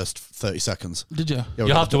for the first 30 seconds. Did you? Yeah, we You'll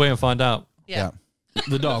got have to wait and find out. Yeah.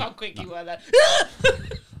 The How dog. quick you were there.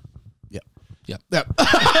 Yeah.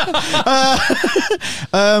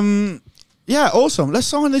 Yeah, awesome. Let's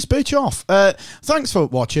sign this bitch off. Thanks for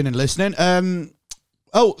watching and listening. We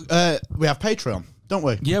have Patreon, don't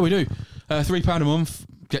we? Yeah, we do. £3 a month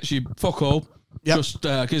gets you fuck all. Yep. Just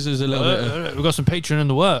gives us a little bit of... We've got some Patreon in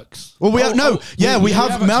the works. Well, we have no. Yeah, we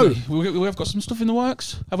have no. actually. We have got some stuff in the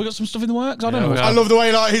works. Have we got some stuff in the works? I don't Yeah, know. we I have. love the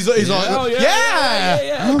way like he's like Oh,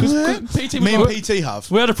 yeah. Oh, 'Cause yeah. PT was Me and like- PT have.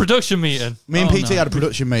 We had a production meeting. Me and Oh, PT no. had a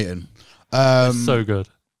production meeting. So good.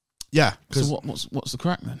 Yeah, So because what's the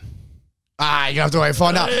crack then? you have to wait and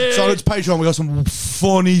find out. So on Patreon, we got some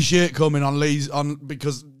funny shit coming on Lee's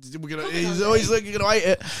because we're gonna. He's always like, you're gonna hate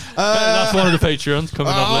it. That's one of the Patreons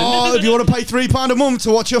coming up later. Oh, if you want to pay £3 a month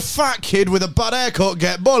to watch a fat kid with a bad haircut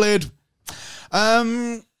get bullied,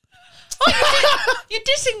 You're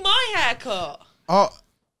dissing my haircut. oh,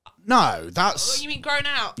 No, that's... Oh, you mean grown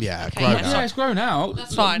out? Yeah, Okay, grown yeah. out. Yeah, it's grown out.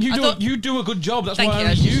 That's fine. You do a good job. That's Thank why I you.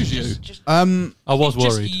 only use you. I was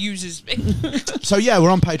Just worried. uses me. So yeah,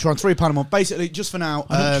 we're on Patreon, £3 a month. Basically, just for now,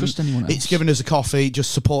 I don't trust anyone else. it's giving us a coffee,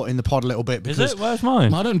 just supporting the pod a little bit. Is Because it? Where's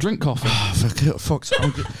mine? I don't drink coffee. Fuck's it's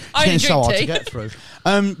I getting only so hard drink to tea. get through.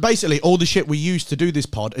 Basically, all the shit we use to do this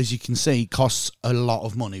pod, as you can see, costs a lot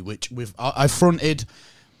of money, which I fronted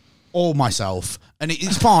all myself, and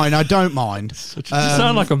it's fine. I don't mind. You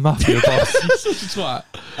sound like a mafia boss. Such a twat.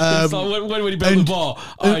 It's like when he built the bar,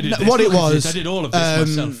 I did this, what it I did was, this, I did all of this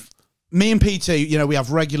myself. Me and PT, we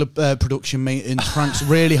have regular production meetings. Frank's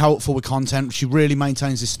really helpful with content. She really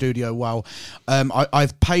maintains this studio well.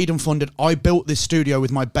 I've paid and funded. I built this studio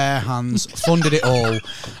with my bare hands, funded it all.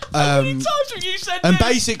 How many times have you said And this?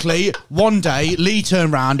 basically, one day, Lee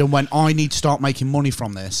turned around and went, I need to start making money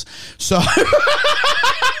from this. So...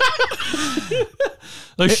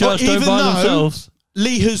 Those shirts don't even buy though- themselves.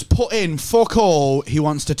 Lee has put in fuck all. He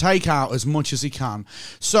wants to take out as much as he can.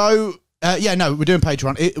 So, we're doing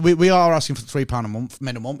Patreon. We are asking for £3 a month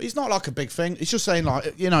minimum. It's not like a big thing. It's just saying,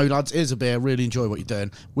 like, lads, here's a beer. Really enjoy what you're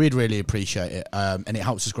doing. We'd really appreciate it. And it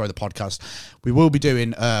helps us grow the podcast. We will be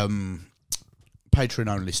doing Patreon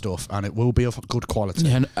only stuff, and it will be of good quality.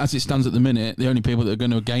 Yeah, and as it stands at the minute, the only people that are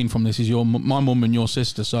going to gain from this is my mum and your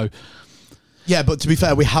sister. So Yeah, but to be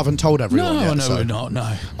fair, we haven't told everyone yet. No, we're not.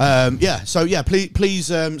 No. Please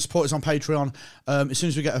support us on Patreon. As soon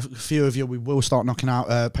as we get a few of you, we will start knocking out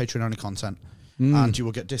Patreon only content, and you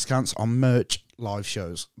will get discounts on merch live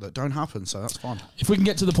shows that don't happen. So that's fun. If we can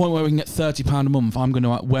get to the point where we can get £30 a month, I'm going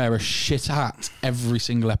to wear a shit hat every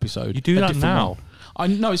single episode. You do A that different now. one. I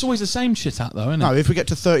know it's always the same shit hat though, isn't No, it? if we get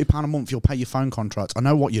to £30 a month, you'll pay your phone contract. I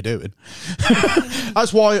know what you're doing.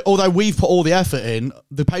 That's why, although we've put all the effort in,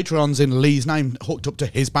 the Patreon's in Lee's name hooked up to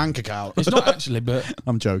his bank account. It's not actually, but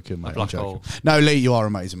I'm joking, mate. I'm black joking. hole. No, Lee, you are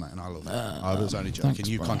amazing, mate, and I love it. I was only joking. thanks,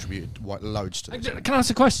 You bro. contributed loads to this. Can I ask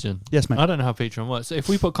a question? Yes, mate. I don't know how Patreon works. So if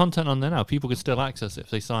we put content on there now, people can still access it if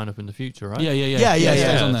they sign up in the future, right? yeah. Yeah. It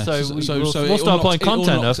stays on there. So, we'll it start unlocks- putting it content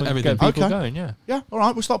unlocks up and everything. get people Okay. going, yeah. Yeah, all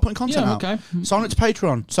right, we'll start putting content Yeah, out. okay. Sign up to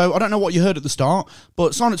Patreon. So I don't know what you heard at the start,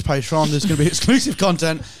 but sign up to Patreon. There's going to be exclusive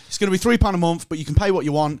content. It's going to be £3 a month, but you can pay what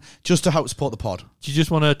you want just to help support the pod. Do you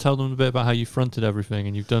just want to tell them a bit about how you fronted everything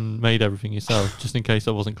and you've made everything yourself, just in case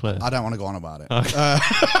that wasn't clear? I don't want to go on about it. He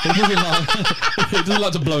doesn't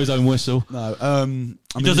like to blow his own whistle. No,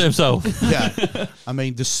 He does it himself. Yeah, I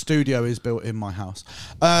mean the studio is built in my house.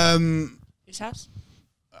 His house?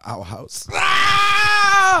 Our house.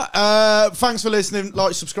 Thanks for listening.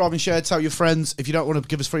 Like, subscribe, and share. Tell your friends. If you don't want to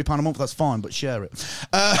give us £3 a month, that's fine, but share it.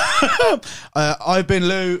 I've been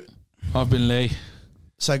Lou. I've been Lee.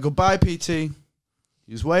 Say goodbye, PT.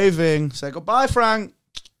 He's waving. Say goodbye, Frank.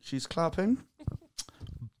 She's clapping.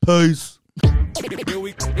 Peace. Here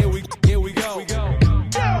we go.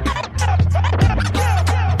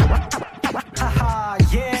 Haha,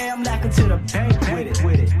 yeah, I'm knocking to the bank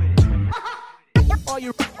with it. Are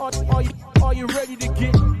you ready to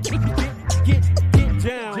get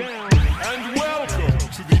down? And welcome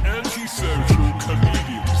to the Antisocial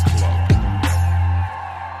Comedian.